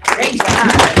 All right. Great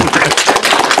job.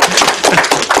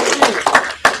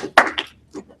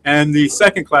 And the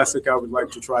second classic I would like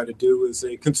to try to do is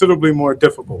a considerably more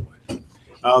difficult one.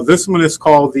 This one is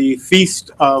called the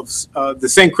Feast of the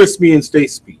St. Crispian's Day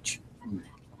Speech.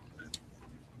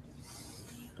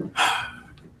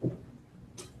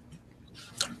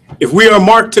 If we are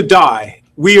marked to die,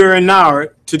 we are an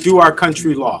hour to do our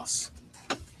country loss.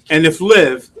 And if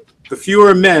live, the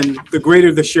fewer men, the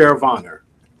greater the share of honor.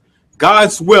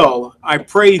 God's will, I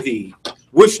pray thee,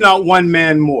 wish not one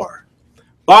man more.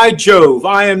 By Jove,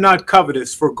 I am not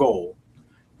covetous for gold,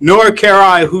 nor care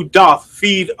I who doth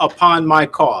feed upon my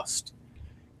cost.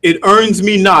 It earns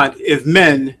me not if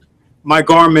men my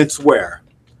garments wear.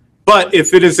 But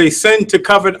if it is a sin to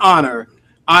covet honor,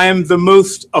 I am the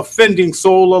most offending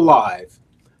soul alive.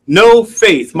 No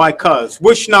faith, my cuz,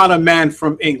 wish not a man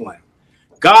from England.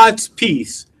 God's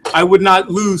peace, I would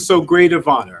not lose so great of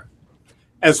honor.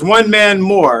 As one man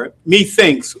more,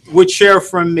 methinks, would share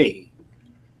from me.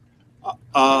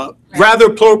 Rather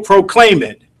proclaim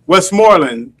it,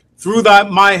 Westmoreland, through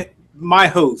my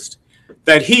host,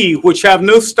 that he which have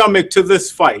no stomach to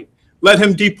this fight, let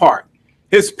him depart.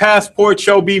 His passport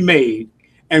shall be made,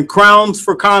 and crowns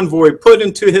for convoy put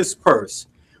into his purse.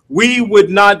 We would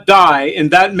not die in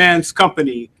that man's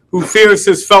company who fears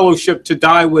his fellowship to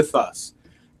die with us.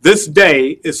 This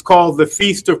day is called the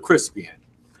Feast of Crispian.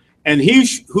 And he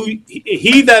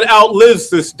that outlives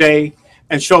this day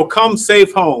and shall come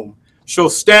safe home shall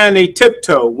stand a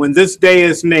tiptoe when this day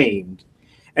is named.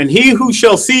 And he who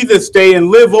shall see this day and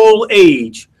live old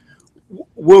age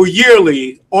will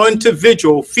yearly on to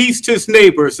vigil feast his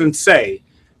neighbors and say,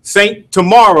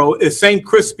 tomorrow is St.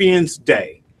 Crispian's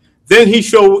Day. Then he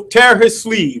shall tear his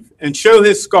sleeve and show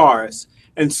his scars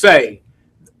and say,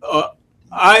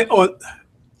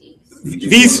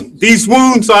 these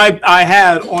wounds I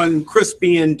had on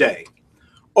Crispian Day.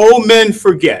 Old men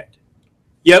forget,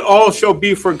 yet all shall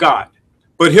be forgot.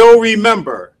 But he'll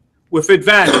remember with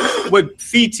advantage what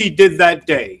feats he did that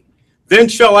day. Then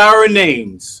shall our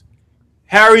names,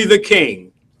 Harry the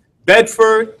King,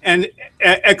 Bedford and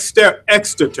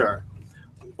Exeter,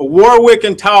 Warwick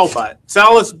and Talbot,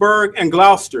 Salisbury and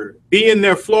Gloucester, be in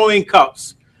their flowing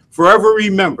cups forever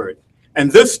remembered.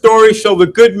 And this story shall the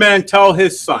good man tell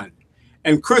his son.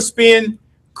 And Crispian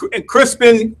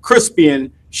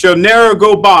shall ne'er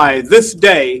go by this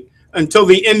day until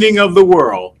the ending of the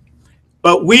world.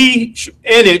 But we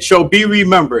in it shall be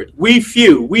remembered. We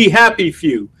few, we happy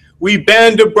few, we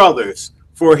band of brothers.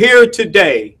 For here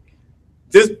today,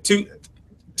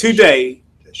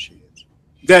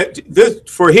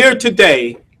 for here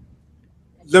today,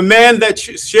 the man that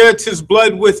shares his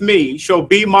blood with me shall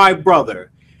be my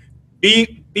brother.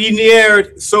 Be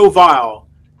near so vile.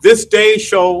 This day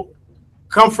shall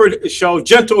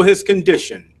gentle his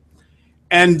condition.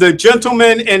 And the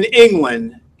gentlemen in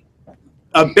England,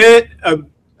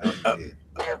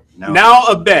 now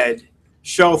abed,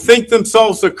 shall think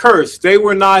themselves accursed they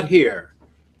were not here,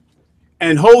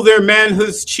 and hold their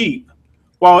manhoods cheap,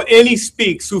 while any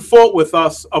speaks who fought with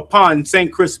us upon St.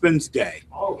 Crispin's Day.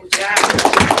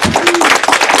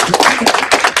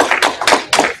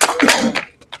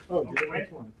 Wait,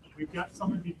 we've got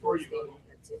someone before you. Oh,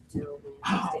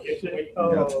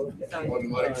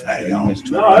 Hey,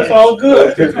 almost no, that's all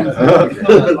good.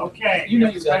 Okay, You know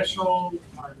you got it. special,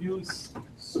 our newest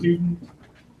student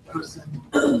person.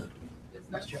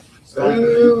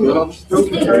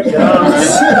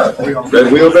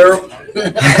 Red wheelbarrow?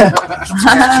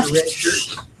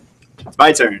 It's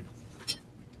my turn.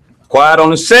 Quiet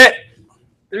on the set.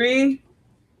 3.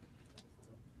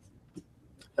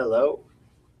 Hello.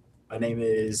 My name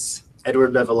is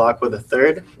Edward Bevilacqua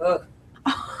III.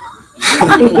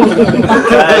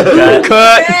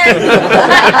 Cut.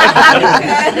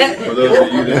 For those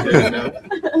of you that didn't know.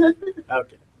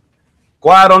 Okay.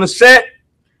 Quiet on the set.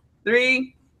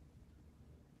 3.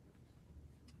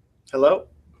 Hello.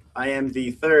 I am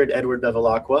the third Edward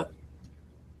Bevilacqua,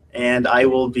 and I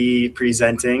will be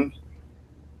presenting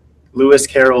Lewis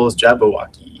Carroll's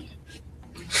Jabberwocky.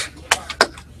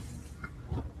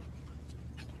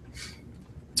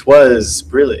 'Twas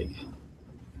brillig,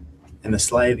 and the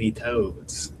slithy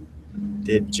toads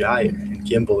did gyre and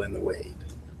gimble in the wade.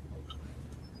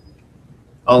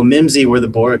 All mimsy were the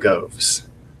borogoves,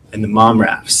 and the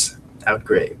momraths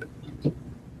outgrabe.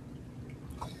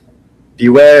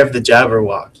 Beware of the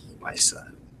Jabberwocky, my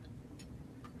son,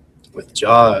 with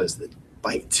jaws that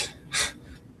bite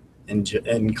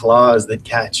and claws that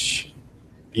catch.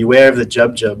 Beware of the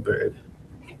Jubjub bird,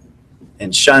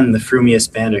 and shun the frumious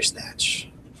Bandersnatch.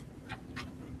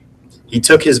 He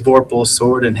took his vorpal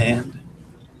sword in hand,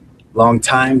 long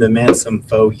time the mansome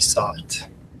foe he sought.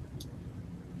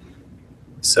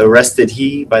 So rested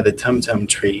he by the tumtum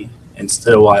tree, and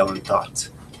stood a while in thought.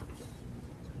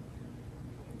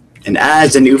 And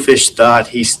as in uffish thought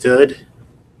he stood,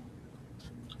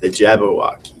 the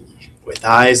Jabberwocky, with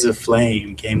eyes of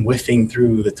flame, came whiffing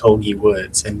through the tulgey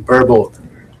woods, and burbled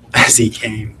as he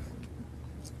came.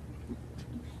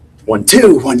 1,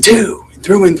 2, 1, 2,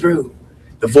 through and through.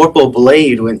 The vorpal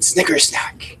blade went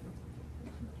snicker-snack.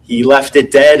 He left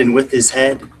it dead, and with his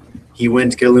head he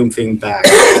went galumphing back.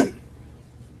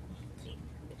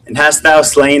 And hast thou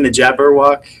slain the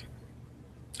Jabberwock?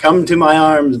 Come to my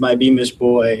arms, my beamish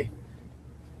boy.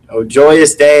 O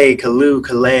joyous day, Callooh,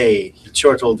 Callay, he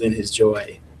chortled in his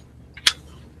joy.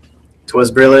 'Twas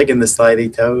brillig, and the slithy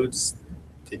toads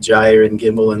did gyre and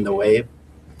gimble in the wave.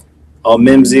 All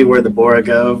mimsy were the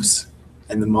borogoves,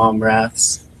 and the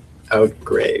momraths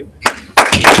outgrave. I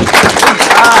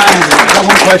got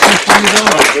one question for you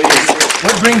though.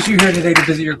 What brings you here today to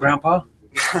visit your grandpa?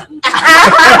 Well,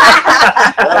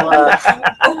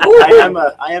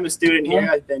 I am a student here.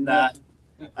 I've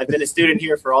been a student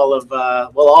here for all of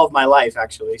my life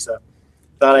actually. So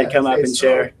thought I'd come up and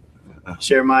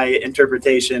share my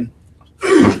interpretation.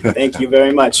 Thank you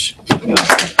very much.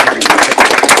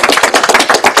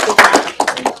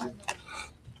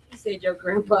 You said your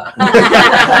grandpa.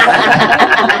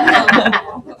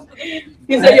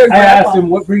 You said your I asked him,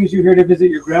 what brings you here to visit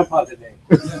your grandpa today?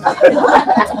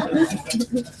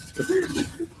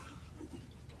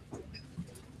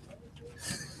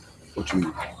 What you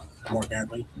need? Mark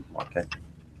Anthony. Okay.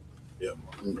 Yeah.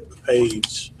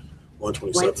 Page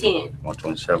 127.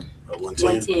 110.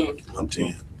 110.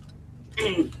 110.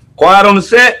 110. Quiet on the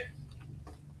set.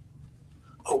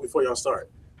 Oh, before y'all start,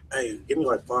 hey, give me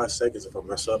like 5 seconds if I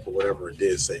mess up or whatever it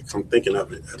did say, because I'm thinking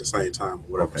of it at the same time, or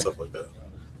whatever, stuff like that.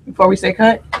 Before we say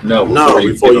cut? No,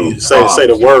 before you say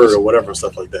the word or whatever,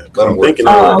 stuff like that. Let him work thinking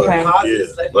through of it.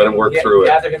 it, but, yeah. Let him work through it.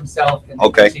 Gather himself. And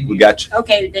Okay, continue. we got you.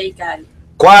 Okay, they got it.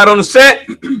 Quiet on the set.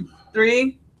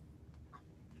 3.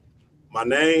 My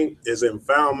name is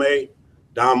Mfalme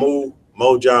Damu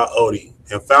Moja Odi.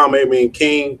 Mfalme mean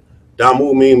king,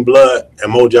 Damu mean blood,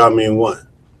 and Moja mean one.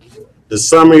 The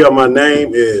summary of my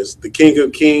name is the King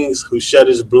of Kings who shed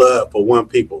his blood for one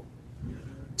people.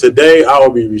 Today I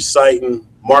will be reciting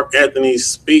Mark Antony's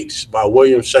speech by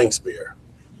William Shakespeare.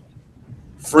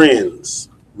 Friends,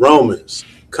 Romans,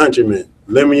 countrymen,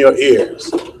 lend me your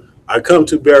ears. I come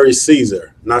to bury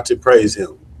Caesar, not to praise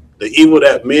him. The evil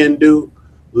that men do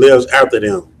lives after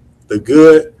them. The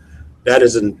good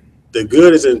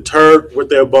is interred with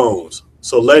their bones.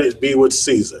 So let it be with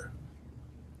Caesar.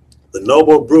 The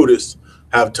noble Brutus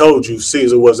have told you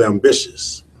Caesar was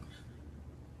ambitious.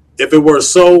 If it were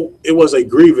so, it was a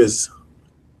grievous.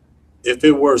 If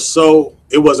it were so,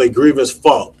 it was a grievous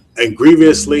fault, and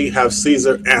grievously have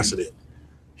Caesar answered it.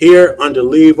 Here, under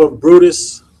leave of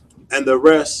Brutus and the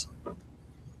rest,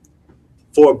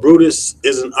 for Brutus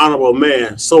is an honorable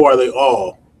man, so are they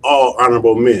all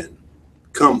honorable men.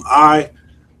 Come I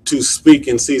to speak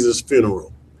in Caesar's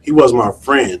funeral. He was my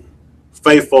friend,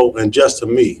 faithful and just to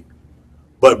me.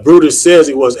 But Brutus says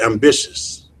he was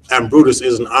ambitious, and Brutus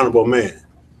is an honorable man.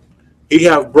 He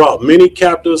hath brought many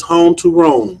captives home to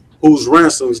Rome, whose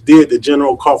ransoms did the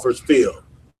general coffers fill.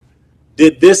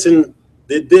 Did this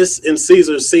in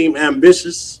Caesar seem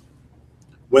ambitious?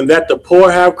 When that the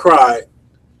poor have cried,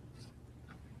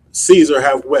 Caesar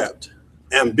have wept.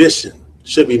 Ambition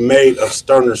should be made of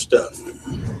sterner stuff.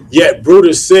 Yet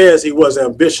Brutus says he was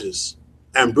ambitious,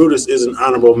 and Brutus is an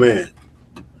honorable man.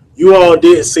 You all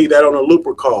did see that on the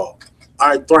Looper call.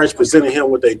 I thrice presented him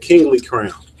with a kingly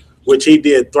crown, which he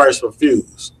did thrice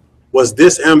refuse. Was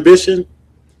this ambition?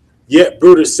 Yet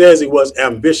Brutus says he was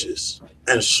ambitious,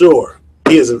 and sure,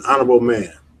 he is an honorable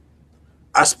man.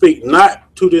 I speak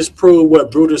not to disprove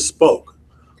what Brutus spoke,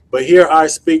 but here I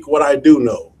speak what I do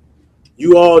know.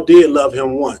 You all did love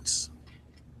him once.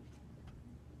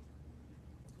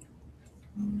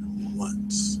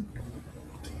 Once.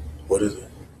 What is it?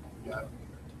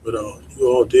 But you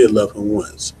all did love him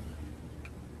once.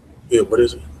 Yeah, what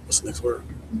is it? What's the next word?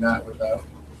 Not without.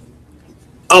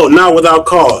 Oh, not without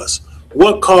cause.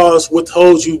 What cause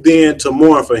withholds you then to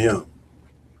mourn for him?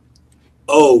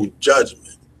 Oh,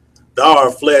 judgment. Thou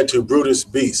art fled to Brutus'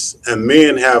 beasts, and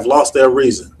men have lost their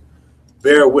reason.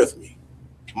 Bear with me.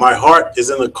 My heart is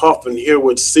in the coffin here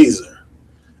with Caesar,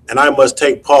 and I must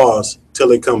take pause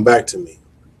till it come back to me.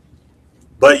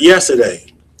 But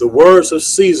yesterday, the words of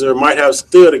Caesar might have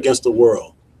stood against the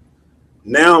world.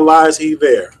 Now lies he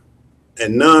there,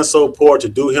 and none so poor to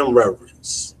do him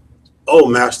reverence. O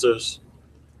masters,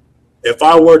 if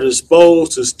I were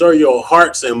disposed to stir your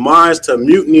hearts and minds to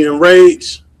mutiny and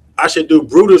rage, I should do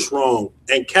Brutus wrong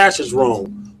and Cassius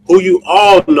wrong, who you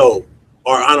all know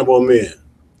are honorable men.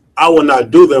 I will not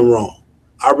do them wrong.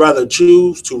 I'd rather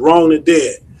choose to wrong the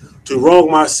dead, to wrong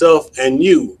myself and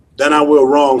you, than I will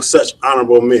wrong such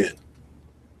honorable men.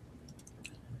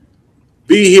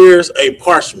 Be here's a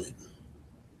parchment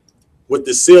with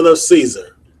the seal of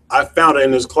Caesar. I found it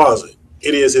in his closet.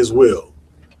 It is his will.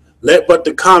 Let but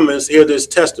the commons hear this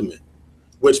testament,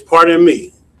 which, pardon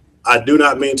me, I do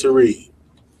not mean to read.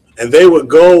 And they would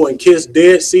go and kiss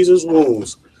dead Caesar's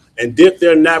wounds and dip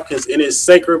their napkins in his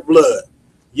sacred blood.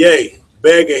 Yea,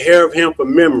 beg a hair of him for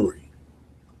memory.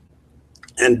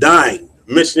 And dying,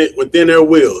 mention it within their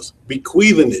wills,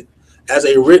 bequeathing it as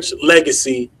a rich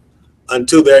legacy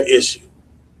unto their issue.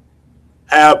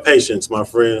 Have patience, my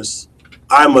friends.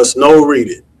 I must know read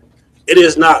it. It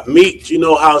is not meet you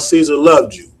know how Caesar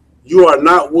loved you. You are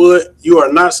not wood, you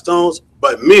are not stones,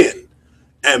 but men.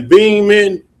 And being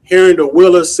men, hearing the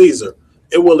will of Caesar,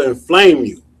 it will inflame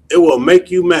you. It will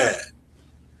make you mad.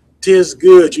 'Tis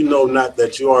good you know not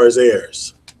that you are his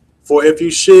heirs. For if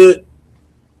you should,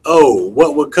 oh,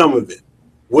 what would come of it?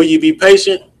 Will you be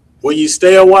patient? Will you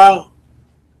stay a while?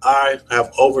 I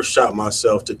have overshot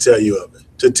myself to tell you of it,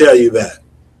 to tell you that.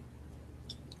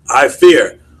 I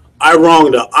fear I wrong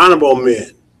the honorable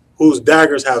men whose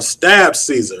daggers have stabbed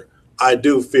Caesar. I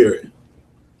do fear it.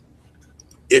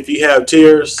 If you have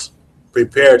tears,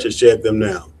 prepare to shed them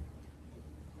now.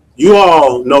 You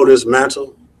all know this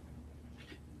mantle.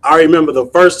 I remember the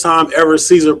first time ever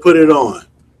Caesar put it on.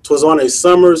 'Twas on a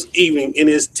summer's evening in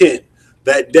his tent.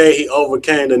 That day he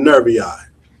overcame the Nervii.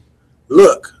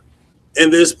 Look, in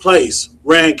this place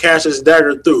ran Cassius'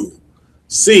 dagger through.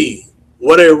 See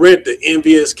what a rent the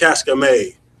envious Casca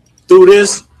made. Through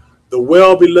this, the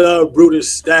well-beloved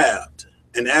Brutus stabbed,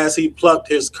 and as he plucked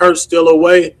his curse still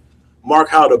away, mark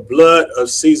how the blood of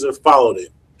Caesar followed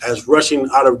it, as rushing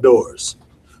out of doors,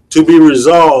 to be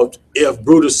resolved if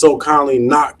Brutus so kindly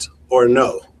knocked or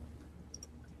no.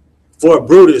 For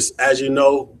Brutus, as you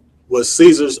know, was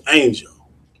Caesar's angel.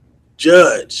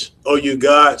 Judge, O you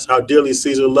gods, how dearly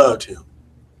Caesar loved him.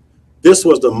 This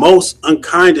was the most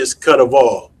unkindest cut of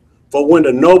all, for when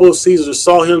the noble Caesar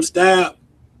saw him stab,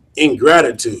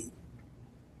 ingratitude,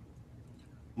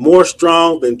 more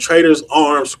strong than traitor's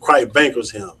arms, quite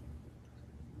vanquished him.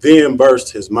 Then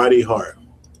burst his mighty heart.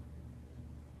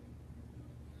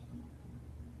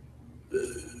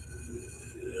 Then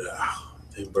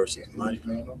burst his mighty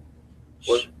heart.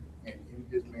 What?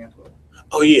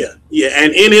 Oh yeah,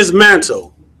 and in his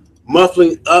mantle,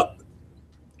 muffling up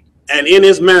in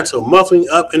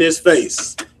his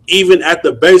face, even at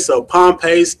the base of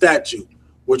Pompey's statue,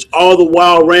 which all the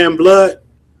while ran blood,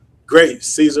 great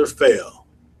Caesar fell.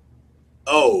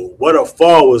 Oh, what a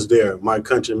fall was there, my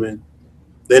countrymen.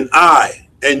 Then I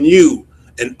and you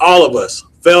and all of us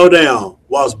fell down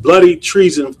whilst bloody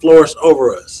treason flourished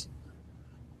over us.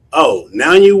 Oh,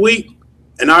 now you weep,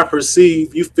 and I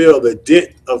perceive you feel the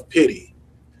dent of pity.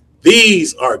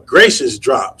 These are gracious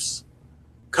drops.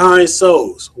 Kind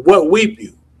souls, what weep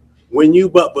you when you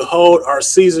but behold our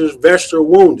Caesar's vesture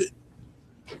wounded?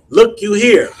 Look you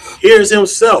here, here's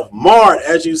himself, marred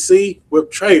as you see with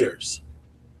traitors.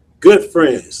 Good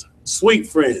friends, sweet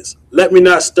friends, let me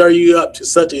not stir you up to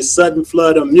such a sudden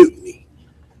flood of mutiny.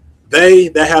 They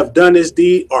that have done this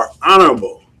deed are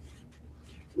honorable.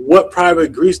 What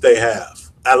private griefs they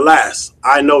have, alas,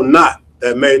 I know not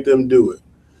that made them do it.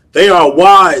 They are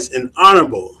wise and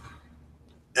honorable,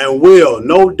 and will,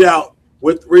 no doubt,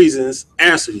 with reasons,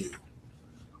 answer you.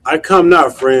 I come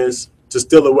not, friends, to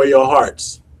steal away your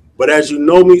hearts, but as you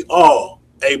know me all,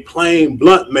 a plain,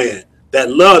 blunt man that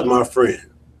loved my friend,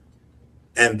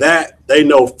 and that they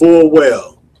know full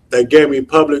well, that gave me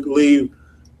public leave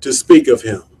to speak of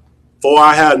him. For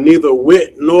I have neither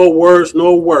wit, nor words,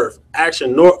 nor worth,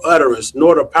 action, nor utterance,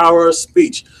 nor the power of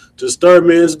speech to stir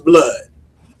men's blood.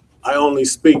 I only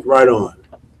speak right on.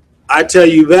 I tell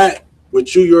you that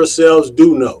which you yourselves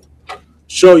do know.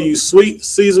 Show you sweet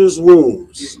Caesar's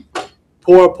wounds.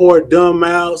 Poor dumb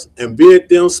mouths, and bid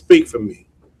them speak for me.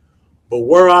 But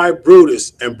were I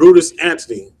Brutus and Brutus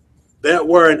Antony, that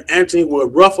were an Antony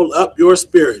would ruffle up your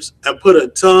spirits and put a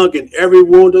tongue in every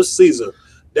wound of Caesar,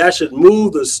 that should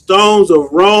move the stones of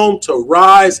Rome to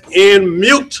rise in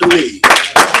mutiny.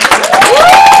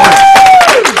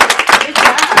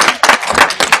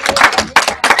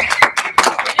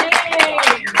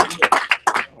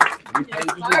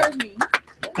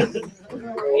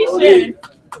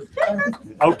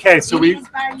 Okay, so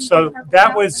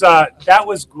that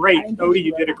was great. Odie,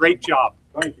 you did a great job.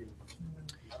 Thank you.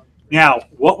 Now,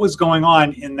 what was going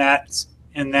on in that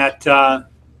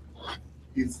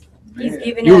He's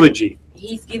giving eulogy?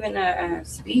 He's given a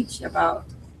speech about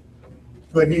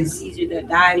But he's Caesar that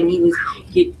died, and he was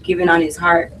giving on his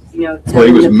heart, you know. Well,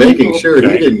 he was telling the making people. sure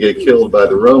he didn't get killed by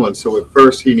the Romans. So at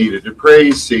first he needed to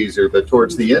praise Caesar, but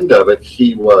towards the end of it,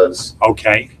 he was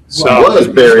Okay,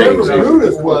 so burying Caesar.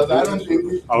 Brutus was. I don't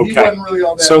think he Okay. wasn't really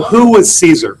all that. so who was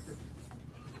Caesar?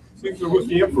 Caesar was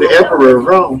the The emperor of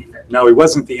Rome. No, he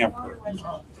wasn't the emperor.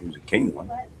 He was a king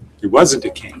one. He wasn't a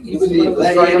king. He was the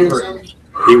gladiator.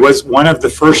 He was one of the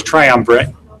first triumvirate.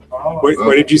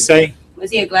 What did you say?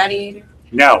 Was he a gladiator?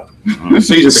 No.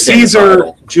 Caesar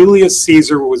became Julius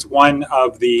Caesar was one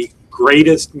of the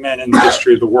greatest men in the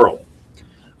history of the world.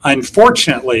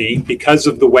 Unfortunately, because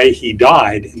of the way he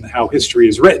died and how history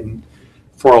is written,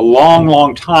 for a long,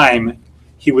 long time,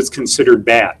 he was considered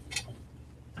bad.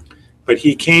 But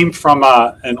he came from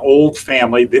an old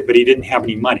family, but he didn't have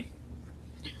any money.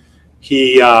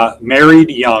 He married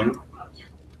young,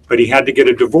 but he had to get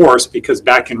a divorce because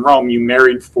back in Rome, you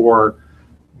married for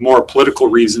more political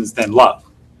reasons than love.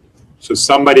 So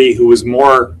somebody who was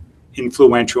more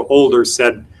influential, older,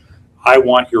 said, I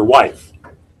want your wife.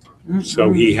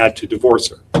 So he had to divorce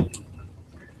her.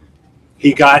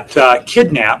 He got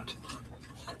kidnapped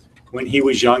when he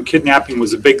was young. Kidnapping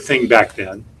was a big thing back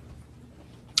then.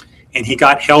 And he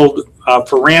got held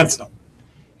for ransom.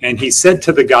 And he said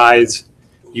to the guys,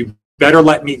 you better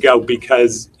let me go,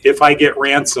 because if I get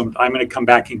ransomed, I'm going to come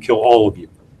back and kill all of you.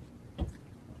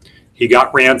 He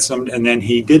got ransomed, and then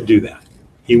he did do that.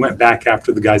 He went back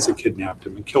after the guys that kidnapped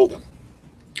him and killed him.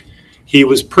 He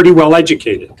was pretty well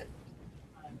educated.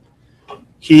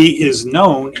 He is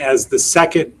known as the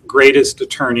second greatest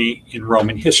attorney in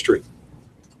Roman history.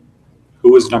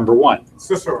 Who was number one?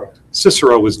 Cicero.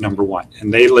 Cicero was number one,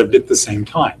 and they lived at the same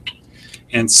time.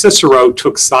 And Cicero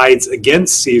took sides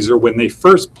against Caesar when they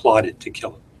first plotted to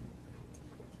kill him.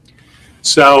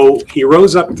 So he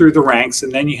rose up through the ranks,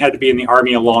 and then you had to be in the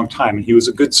army a long time, and he was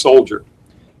a good soldier,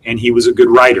 and he was a good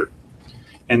writer.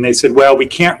 And they said, well, we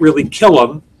can't really kill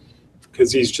him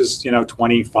because he's just,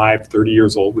 25, 30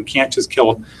 years old. We can't just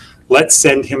kill him. Let's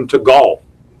send him to Gaul,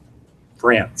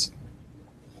 France,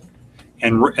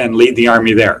 and lead the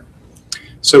army there.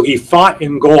 So he fought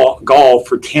in Gaul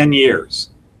for 10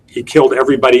 years. He killed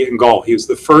everybody in Gaul. He was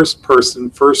the first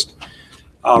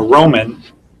Roman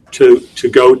to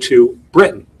go to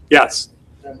Britain. Yes.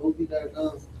 That movie that,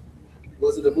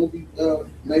 was it a movie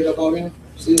made up on him?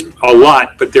 A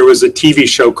lot, but there was a TV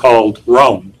show called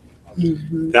Rome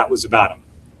that was about him.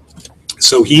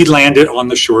 So he landed on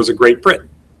the shores of Great Britain,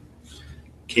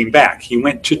 came back. He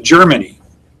went to Germany,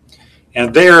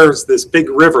 and there's this big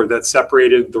river that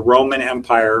separated the Roman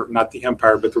Empire, not the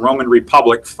empire, but the Roman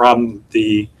Republic from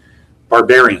the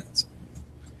barbarians.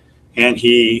 And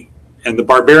the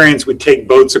barbarians would take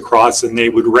boats across, and they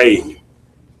would raid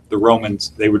the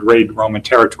Romans. They would raid Roman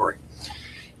territory.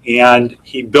 And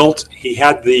he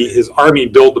had his army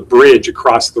build a bridge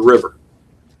across the river.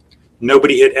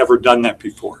 Nobody had ever done that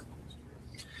before.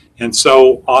 And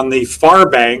so on the far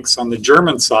banks, on the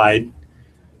German side,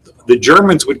 the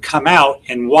Germans would come out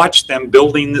and watch them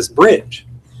building this bridge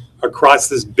across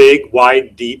this big,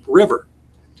 wide, deep river.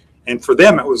 And for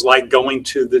them, it was like going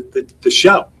to the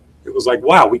show. It was like,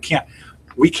 wow,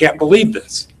 we can't believe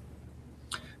this.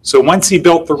 So once he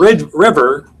built the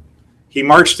river, he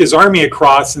marched his army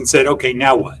across and said, okay,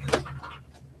 now what?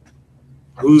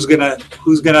 Who's gonna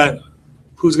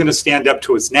stand up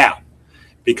to us now?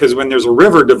 Because when there's a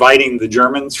river dividing the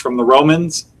Germans from the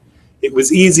Romans, it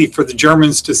was easy for the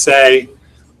Germans to say,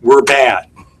 we're bad.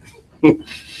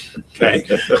 Okay.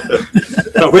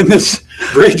 But when this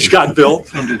bridge got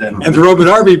built and the Roman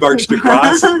army marched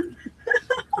across,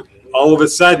 all of a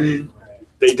sudden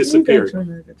they disappeared.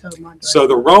 So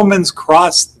the Romans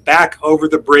crossed back over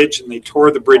the bridge and they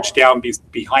tore the bridge down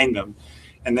behind them.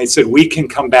 And they said, we can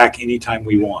come back anytime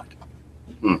we want.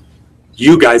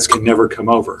 You guys can never come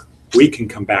over. We can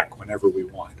come back whenever we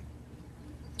want.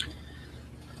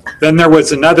 Then there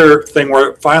was another thing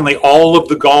where finally all of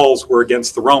the Gauls were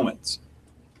against the Romans.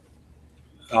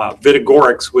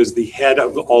 Vitagorix was the head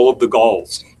of all of the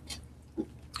Gauls.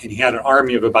 And he had an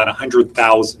army of about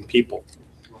 100,000 people.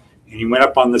 And he went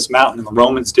up on this mountain and the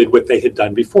Romans did what they had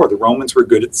done before. The Romans were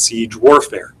good at siege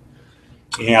warfare.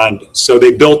 And so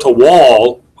they built a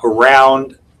wall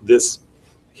around this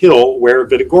hill where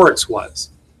Vitagorix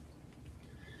was.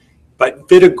 But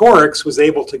Vitagorix was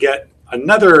able to get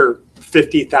another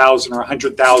 50,000 or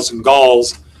 100,000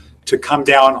 Gauls to come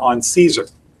down on Caesar.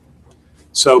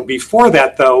 So before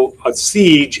that, though, a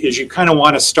siege is you kind of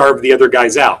want to starve the other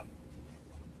guys out.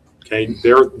 Okay,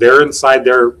 they're inside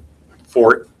their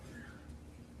fort.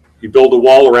 You build a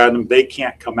wall around them, they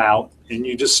can't come out, and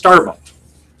you just starve them.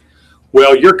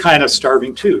 Well, you're kind of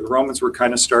starving too. The Romans were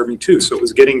kind of starving too. So it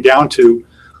was getting down to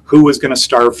who was going to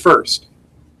starve first.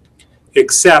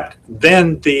 Except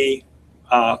then the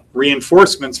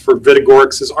reinforcements for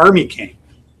Vitagorix's army came.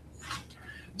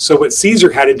 So what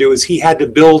Caesar had to do is he had to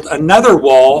build another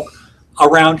wall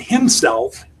around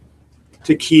himself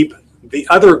to keep the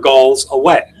other Gauls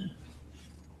away.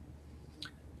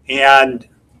 And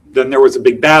then there was a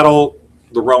big battle.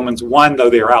 The Romans won, though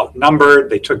they were outnumbered.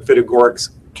 They took Vitagorix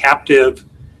captive,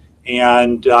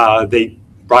 and they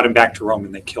brought him back to Rome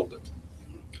and they killed him.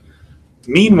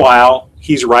 Meanwhile,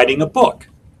 he's writing a book.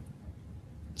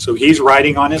 So he's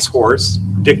riding on his horse,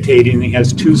 dictating. He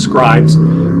has two scribes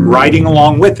riding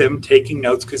along with him, taking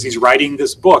notes, because he's writing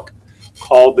this book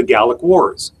called The Gallic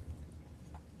Wars.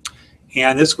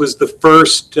 And this was the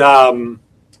first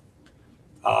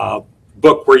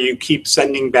book where you keep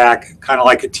sending back, kind of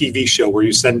like a TV show where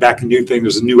you send back a new thing.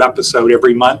 There's a new episode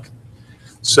every month.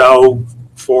 So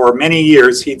for many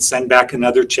years, he'd send back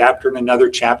another chapter, and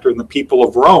the people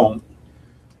of Rome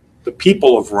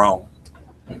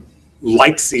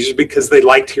liked Caesar because they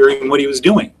liked hearing what he was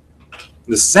doing.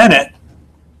 The Senate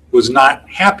was not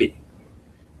happy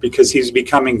because he's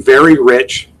becoming very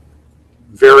rich,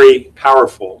 very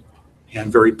powerful,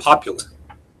 and very popular.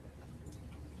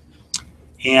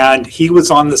 And he was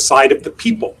on the side of the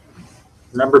people.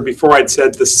 Remember before I'd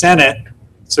said the Senate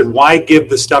said, why give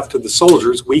the stuff to the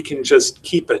soldiers? We can just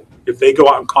keep it. If they go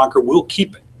out and conquer, we'll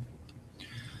keep it.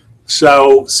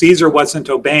 So Caesar wasn't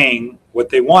obeying what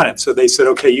they wanted. So they said,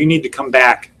 okay, you need to come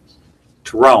back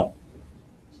to Rome.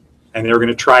 And they were going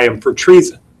to try him for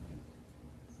treason.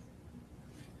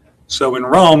 So in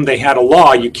Rome, they had a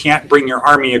law, you can't bring your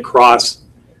army across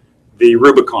the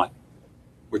Rubicon,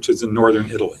 which is in northern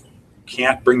Italy. You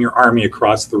can't bring your army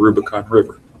across the Rubicon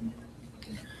River.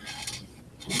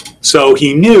 So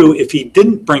he knew if he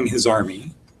didn't bring his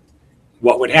army,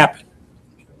 what would happen?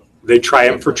 They'd try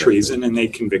him for treason and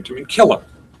they'd convict him and kill him.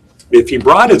 If he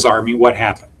brought his army, what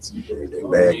happens?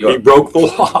 He broke the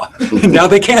law. And now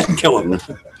they can't kill him.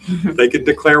 They could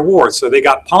declare war. So they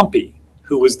got Pompey,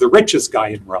 who was the richest guy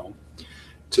in Rome,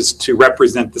 to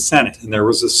represent the Senate. And there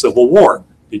was a civil war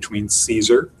between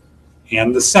Caesar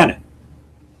and the Senate.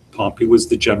 Pompey was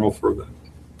the general for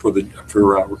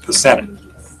the Senate.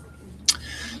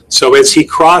 So as he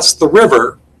crossed the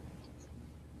river,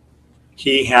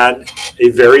 he had a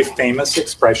very famous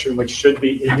expression, which should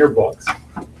be in your books.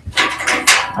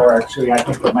 Or actually, I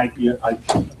think there might be a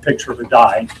picture of a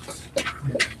die.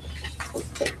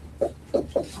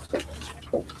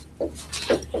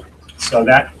 So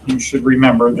that you should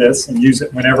remember this and use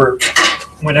it whenever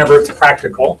it's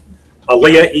practical.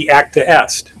 Alia e acta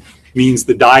est means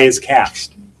the die is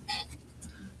cast.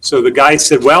 So the guy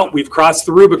said, well, we've crossed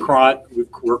the Rubicon.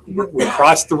 We've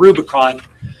crossed the Rubicon.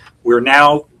 We're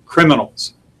now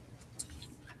criminals.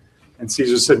 And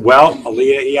Caesar said, well,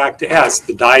 alia e acta est,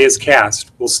 the die is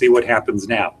cast. We'll see what happens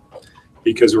now.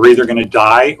 Because we're either going to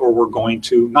die or we're going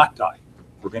to not die.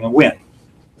 We're going to win.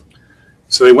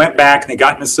 So they went back and they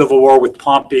got in a civil war with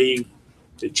Pompey.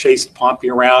 They chased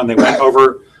Pompey around. They went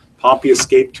over. Pompey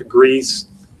escaped to Greece.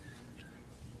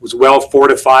 Was well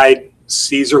fortified.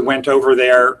 Caesar went over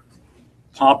there.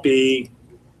 Pompey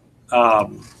there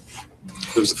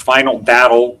was a final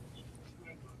battle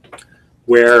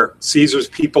where Caesar's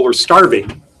people are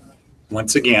starving.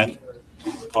 Once again,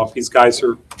 Pompey's guys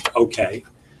are okay.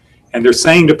 And they're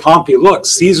saying to Pompey, look,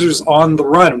 Caesar's on the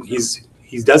run.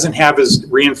 He doesn't have his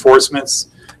reinforcements.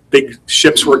 Big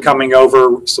ships were coming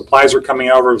over, supplies were coming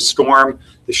over, a storm.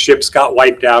 The ships got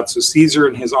wiped out. So Caesar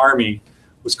and his army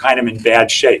was kind of in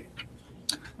bad shape.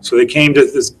 So they came to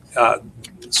this,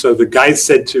 so the guys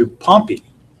said to Pompey,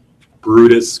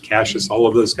 Brutus, Cassius, all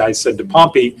of those guys said to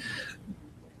Pompey,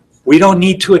 we don't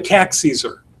need to attack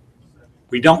Caesar.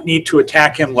 We don't need to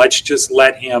attack him. Let's just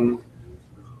let him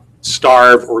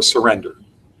starve or surrender.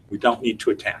 We don't need to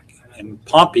attack. And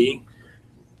Pompey,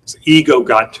 his ego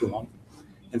got to him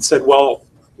and said, well,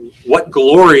 what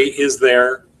glory is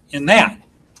there in that?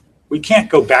 We can't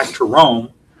go back to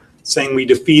Rome saying we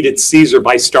defeated Caesar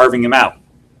by starving him out.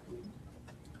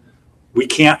 We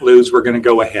can't lose. We're going to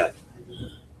go ahead.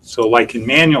 So like in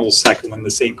Manuel's second one,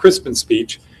 the St. Crispin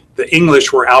speech, the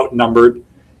English were outnumbered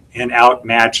and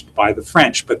outmatched by the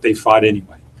French, but they fought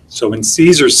anyway. So when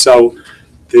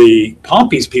the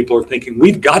Pompey's people are thinking,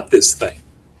 we've got this thing.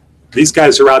 These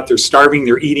guys are out there starving.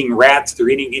 They're eating rats. They're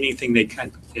eating anything they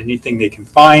can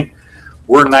find.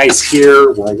 We're nice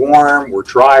here. We're warm. We're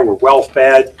dry. We're well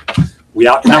fed. We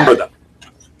outnumber them.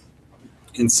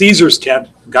 In Caesar's tent,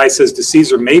 the guy says to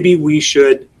Caesar, maybe we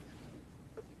should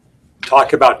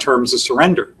talk about terms of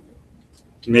surrender.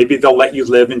 Maybe they'll let you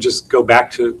live and just go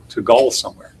back to Gaul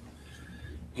somewhere.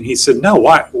 And he said, no,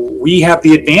 why? We have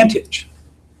the advantage.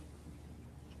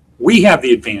 We have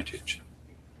the advantage.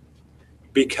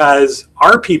 Because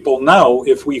our people know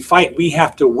if we fight, we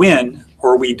have to win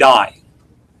or we die.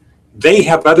 They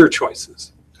have other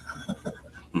choices.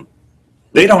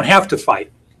 They don't have to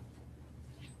fight.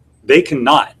 They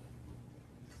cannot.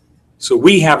 So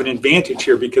we have an advantage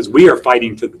here because we are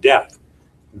fighting to the death.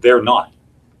 They're not.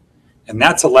 And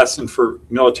that's a lesson for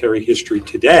military history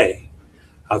today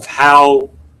of how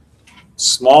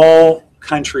small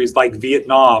countries like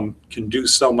Vietnam can do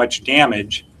so much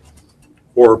damage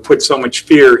or put so much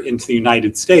fear into the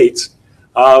United States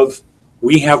of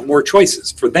we have more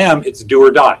choices. For them, it's do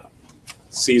or die.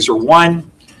 Caesar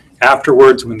won.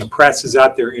 Afterwards, when the press is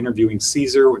out there interviewing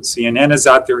Caesar, when CNN is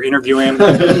out there interviewing him,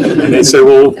 and they say,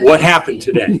 well, what happened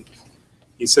today?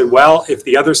 He said, well, if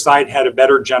the other side had a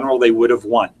better general, they would have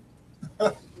won.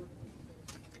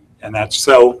 And that's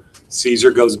so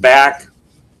Caesar goes back.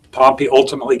 Pompey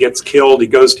ultimately gets killed. He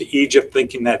goes to Egypt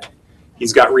thinking that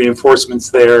he's got reinforcements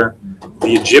there.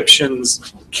 The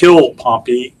Egyptians kill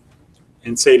Pompey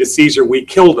and say to Caesar, we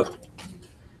killed him.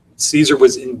 Caesar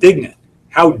was indignant.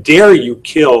 How dare you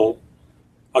kill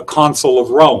a consul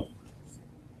of Rome?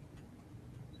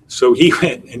 So he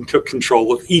went and took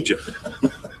control of Egypt.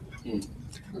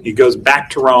 He goes back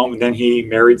to Rome, and then he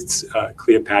married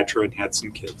Cleopatra and had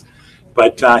some kids.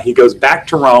 But he goes back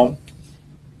to Rome,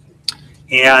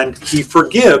 and he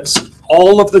forgives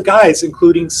all of the guys,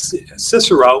 including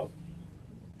Cicero,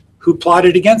 who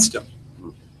plotted against him.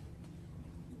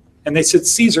 And they said,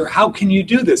 Caesar, how can you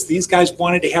do this? These guys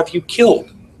wanted to have you killed.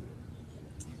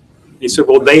 He said,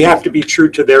 well, they have to be true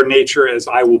to their nature as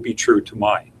I will be true to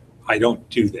mine. I don't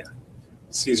do that.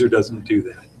 Caesar doesn't do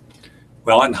that.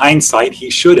 Well, in hindsight,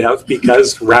 he should have,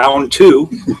 because round two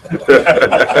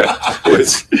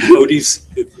was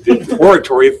the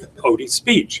oratory of Odie's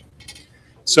speech.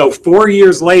 So 4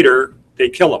 years later, they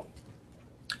kill him.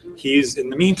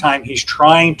 In the meantime, he's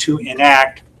trying to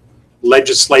enact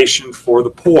legislation for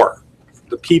the poor, for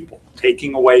the people,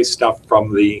 taking away stuff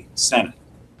from the Senate.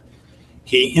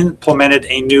 He implemented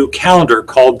a new calendar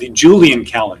called the Julian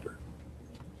calendar.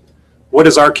 What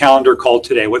is our calendar called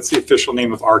today? What's the official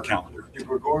name of our calendar? The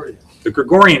Gregorian. The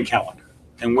Gregorian calendar.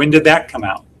 And when did that come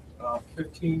out?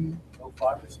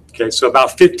 1505 or something. Okay, so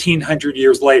about 1,500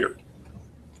 years later.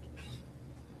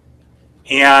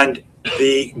 And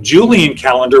the Julian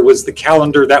calendar was the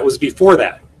calendar that was before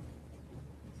that.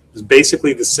 It was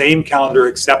basically the same calendar,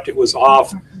 except it was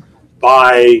off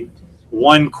by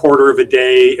 1/4 of a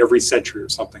day every century or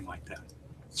something like that.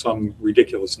 Some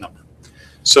ridiculous number.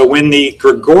 So when the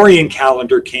Gregorian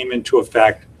calendar came into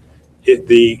effect,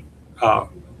 the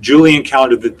Julian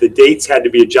calendar, the dates had to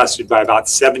be adjusted by about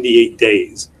 78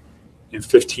 days in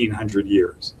 1,500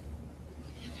 years.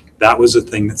 That was a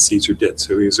thing that Caesar did.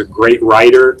 So he was a great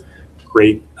writer,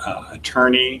 great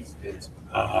attorney,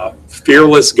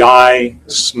 fearless guy,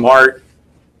 smart,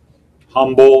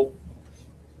 humble.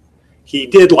 He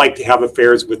did like to have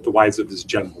affairs with the wives of his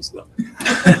generals, though.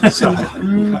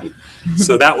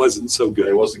 So that wasn't so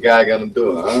good. What's the guy going to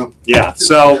do, huh? Yeah.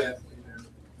 So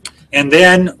And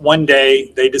then one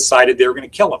day they decided they were going to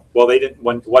kill him. Well, they didn't.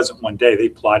 It wasn't one day. They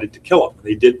plotted to kill him.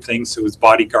 They did things so his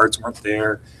bodyguards weren't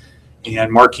there,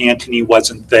 and Mark Antony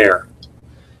wasn't there.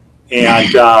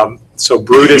 And so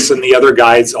Brutus and the other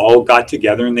guys all got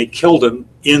together and they killed him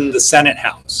in the Senate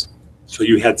house. So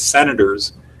you had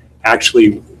senators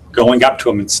actually going up to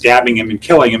him and stabbing him and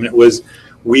killing him. And it was,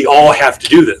 we all have to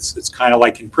do this. It's kind of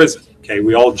like in prison. Okay,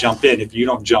 we all jump in. If you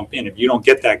don't jump in, if you don't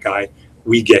get that guy,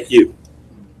 we get you.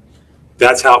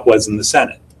 That's how it was in the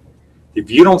Senate. If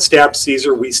you don't stab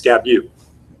Caesar, we stab you.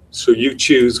 So you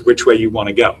choose which way you want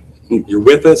to go. You're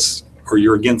with us or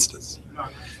you're against us.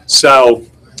 So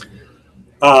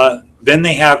then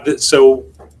they have so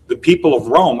the people of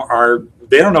Rome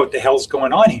they don't know what the hell's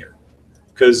going on here,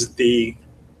 because the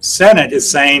Senate is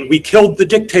saying, we killed the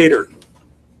dictator.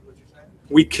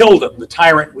 We killed him, the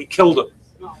tyrant, we killed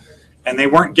him. And they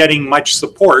weren't getting much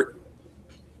support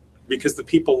because the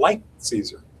people liked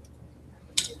Caesar.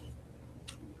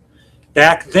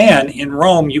 Back then in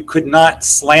Rome, you could not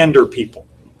slander people.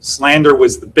 Slander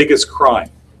was the biggest crime.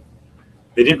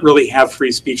 They didn't really have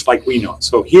free speech like we know.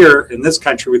 So here in this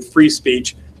country with free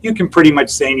speech, you can pretty much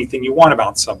say anything you want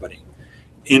about somebody.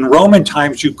 In Roman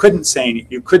times, you couldn't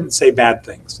say bad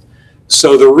things.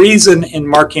 So the reason in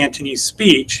Mark Antony's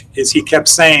speech is he kept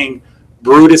saying,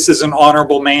 Brutus is an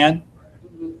honorable man.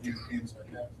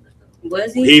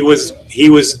 Was he? He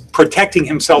was protecting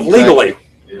himself legally.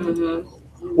 Mm-hmm.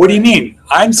 What do you mean?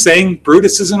 I'm saying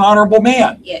Brutus is an honorable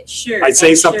man. Yeah, sure. I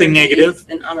say something he negative. is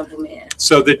an honorable man.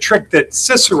 So the trick that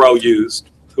Cicero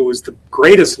used, who was the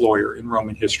greatest lawyer in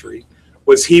Roman history,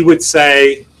 was he would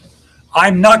say,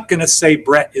 I'm not going to say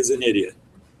Brett is an idiot.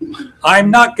 I'm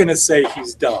not going to say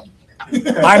he's dumb.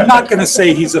 I'm not going to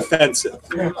say he's offensive.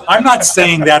 I'm not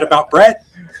saying that about Brett.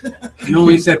 You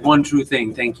only said one true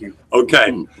thing. Thank you.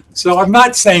 Okay. So I'm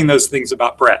not saying those things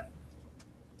about Brett.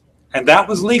 And that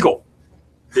was legal.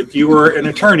 If you were an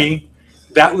attorney,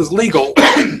 that was legal,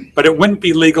 but it wouldn't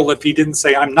be legal if he didn't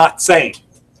say, I'm not saying,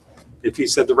 if he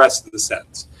said the rest of the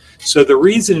sentence. So the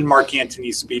reason in Mark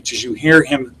Antony's speech is you hear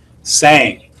him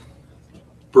saying,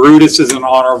 Brutus is an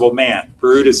honorable man.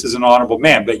 Brutus is an honorable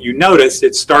man. But you notice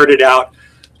it started out,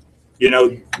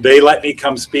 they let me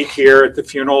come speak here at the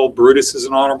funeral. Brutus is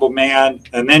an honorable man.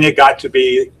 And then it got to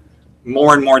be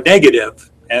more and more negative.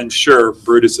 And sure,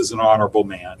 Brutus is an honorable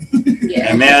man.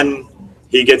 Yeah. And then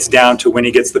he gets down to when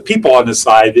he gets the people on his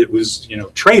side, it was,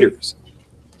 traitors.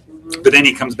 But then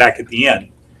he comes back at the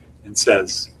end and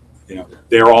says,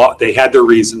 they had their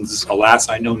reasons. Alas,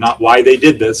 I know not why they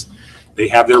did this. They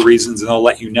have their reasons and they'll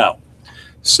let you know.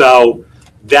 So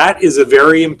that is a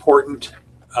very important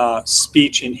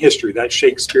speech in history. That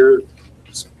Shakespeare's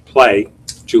play,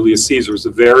 Julius Caesar, is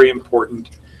a very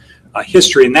important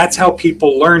history. And that's how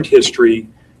people learned history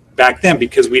back then,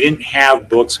 because we didn't have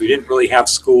books. We didn't really have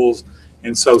schools.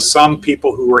 And so some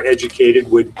people who were educated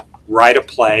would write a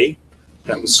play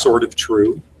that was sort of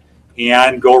true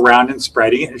and go around and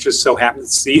spreading it. And it just so happened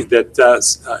to see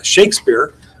that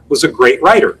Shakespeare was a great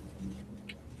writer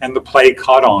and the play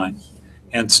caught on.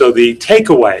 And so the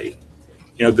takeaway,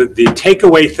 the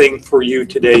takeaway thing for you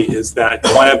today is that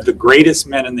one of the greatest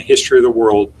men in the history of the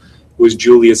world was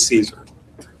Julius Caesar.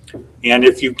 And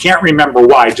if you can't remember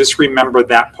why, just remember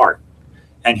that part.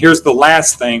 And here's the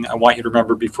last thing I want you to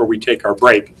remember before we take our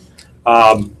break.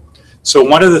 So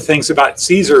one of the things about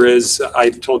Caesar is,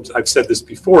 I've said this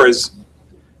before, is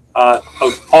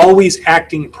of always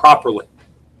acting properly,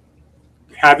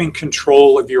 having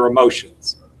control of your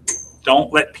emotions.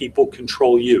 Don't let people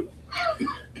control you.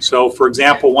 So, for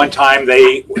example, one time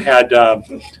they had, I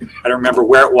don't remember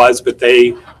where it was, but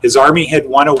his army had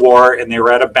won a war and they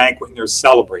were at a banquet and they were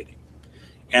celebrating.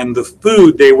 And the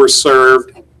food they were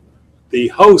served, the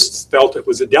hosts felt it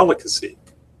was a delicacy.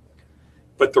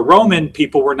 But the Roman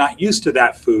people were not used to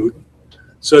that food.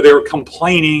 So they were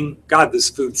complaining, God, this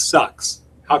food sucks.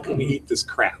 How can we eat this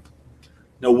crap?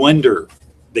 No wonder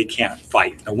they can't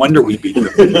fight. No wonder we beat them.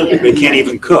 They can't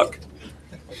even cook.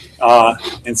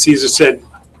 And Caesar said,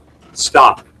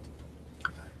 stop.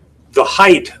 The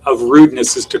height of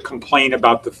rudeness is to complain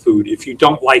about the food. If you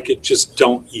don't like it, just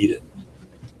don't eat it.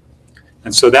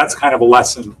 And so that's kind of a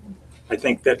lesson I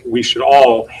think that we should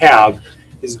all have,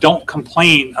 is don't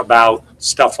complain about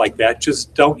stuff like that.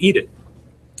 Just don't eat it.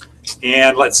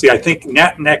 And let's see, I think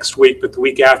not next week, but the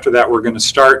week after that, we're going to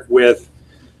start with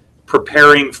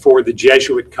preparing for the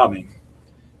Jesuit coming.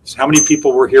 So how many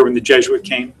people were here when the Jesuit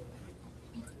came?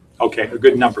 Okay, a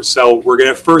good number. So we're going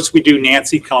to, first we do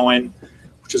Nancy Cohen,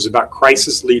 which is about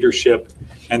crisis leadership.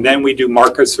 And then we do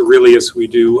Marcus Aurelius, we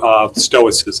do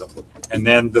Stoicism. And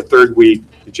then the third week,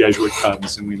 the Jesuit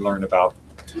comes and we learn about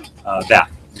that.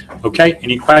 Okay,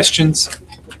 any questions?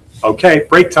 Okay,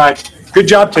 break time. Good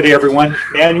job today, everyone.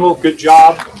 Manuel, good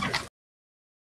job.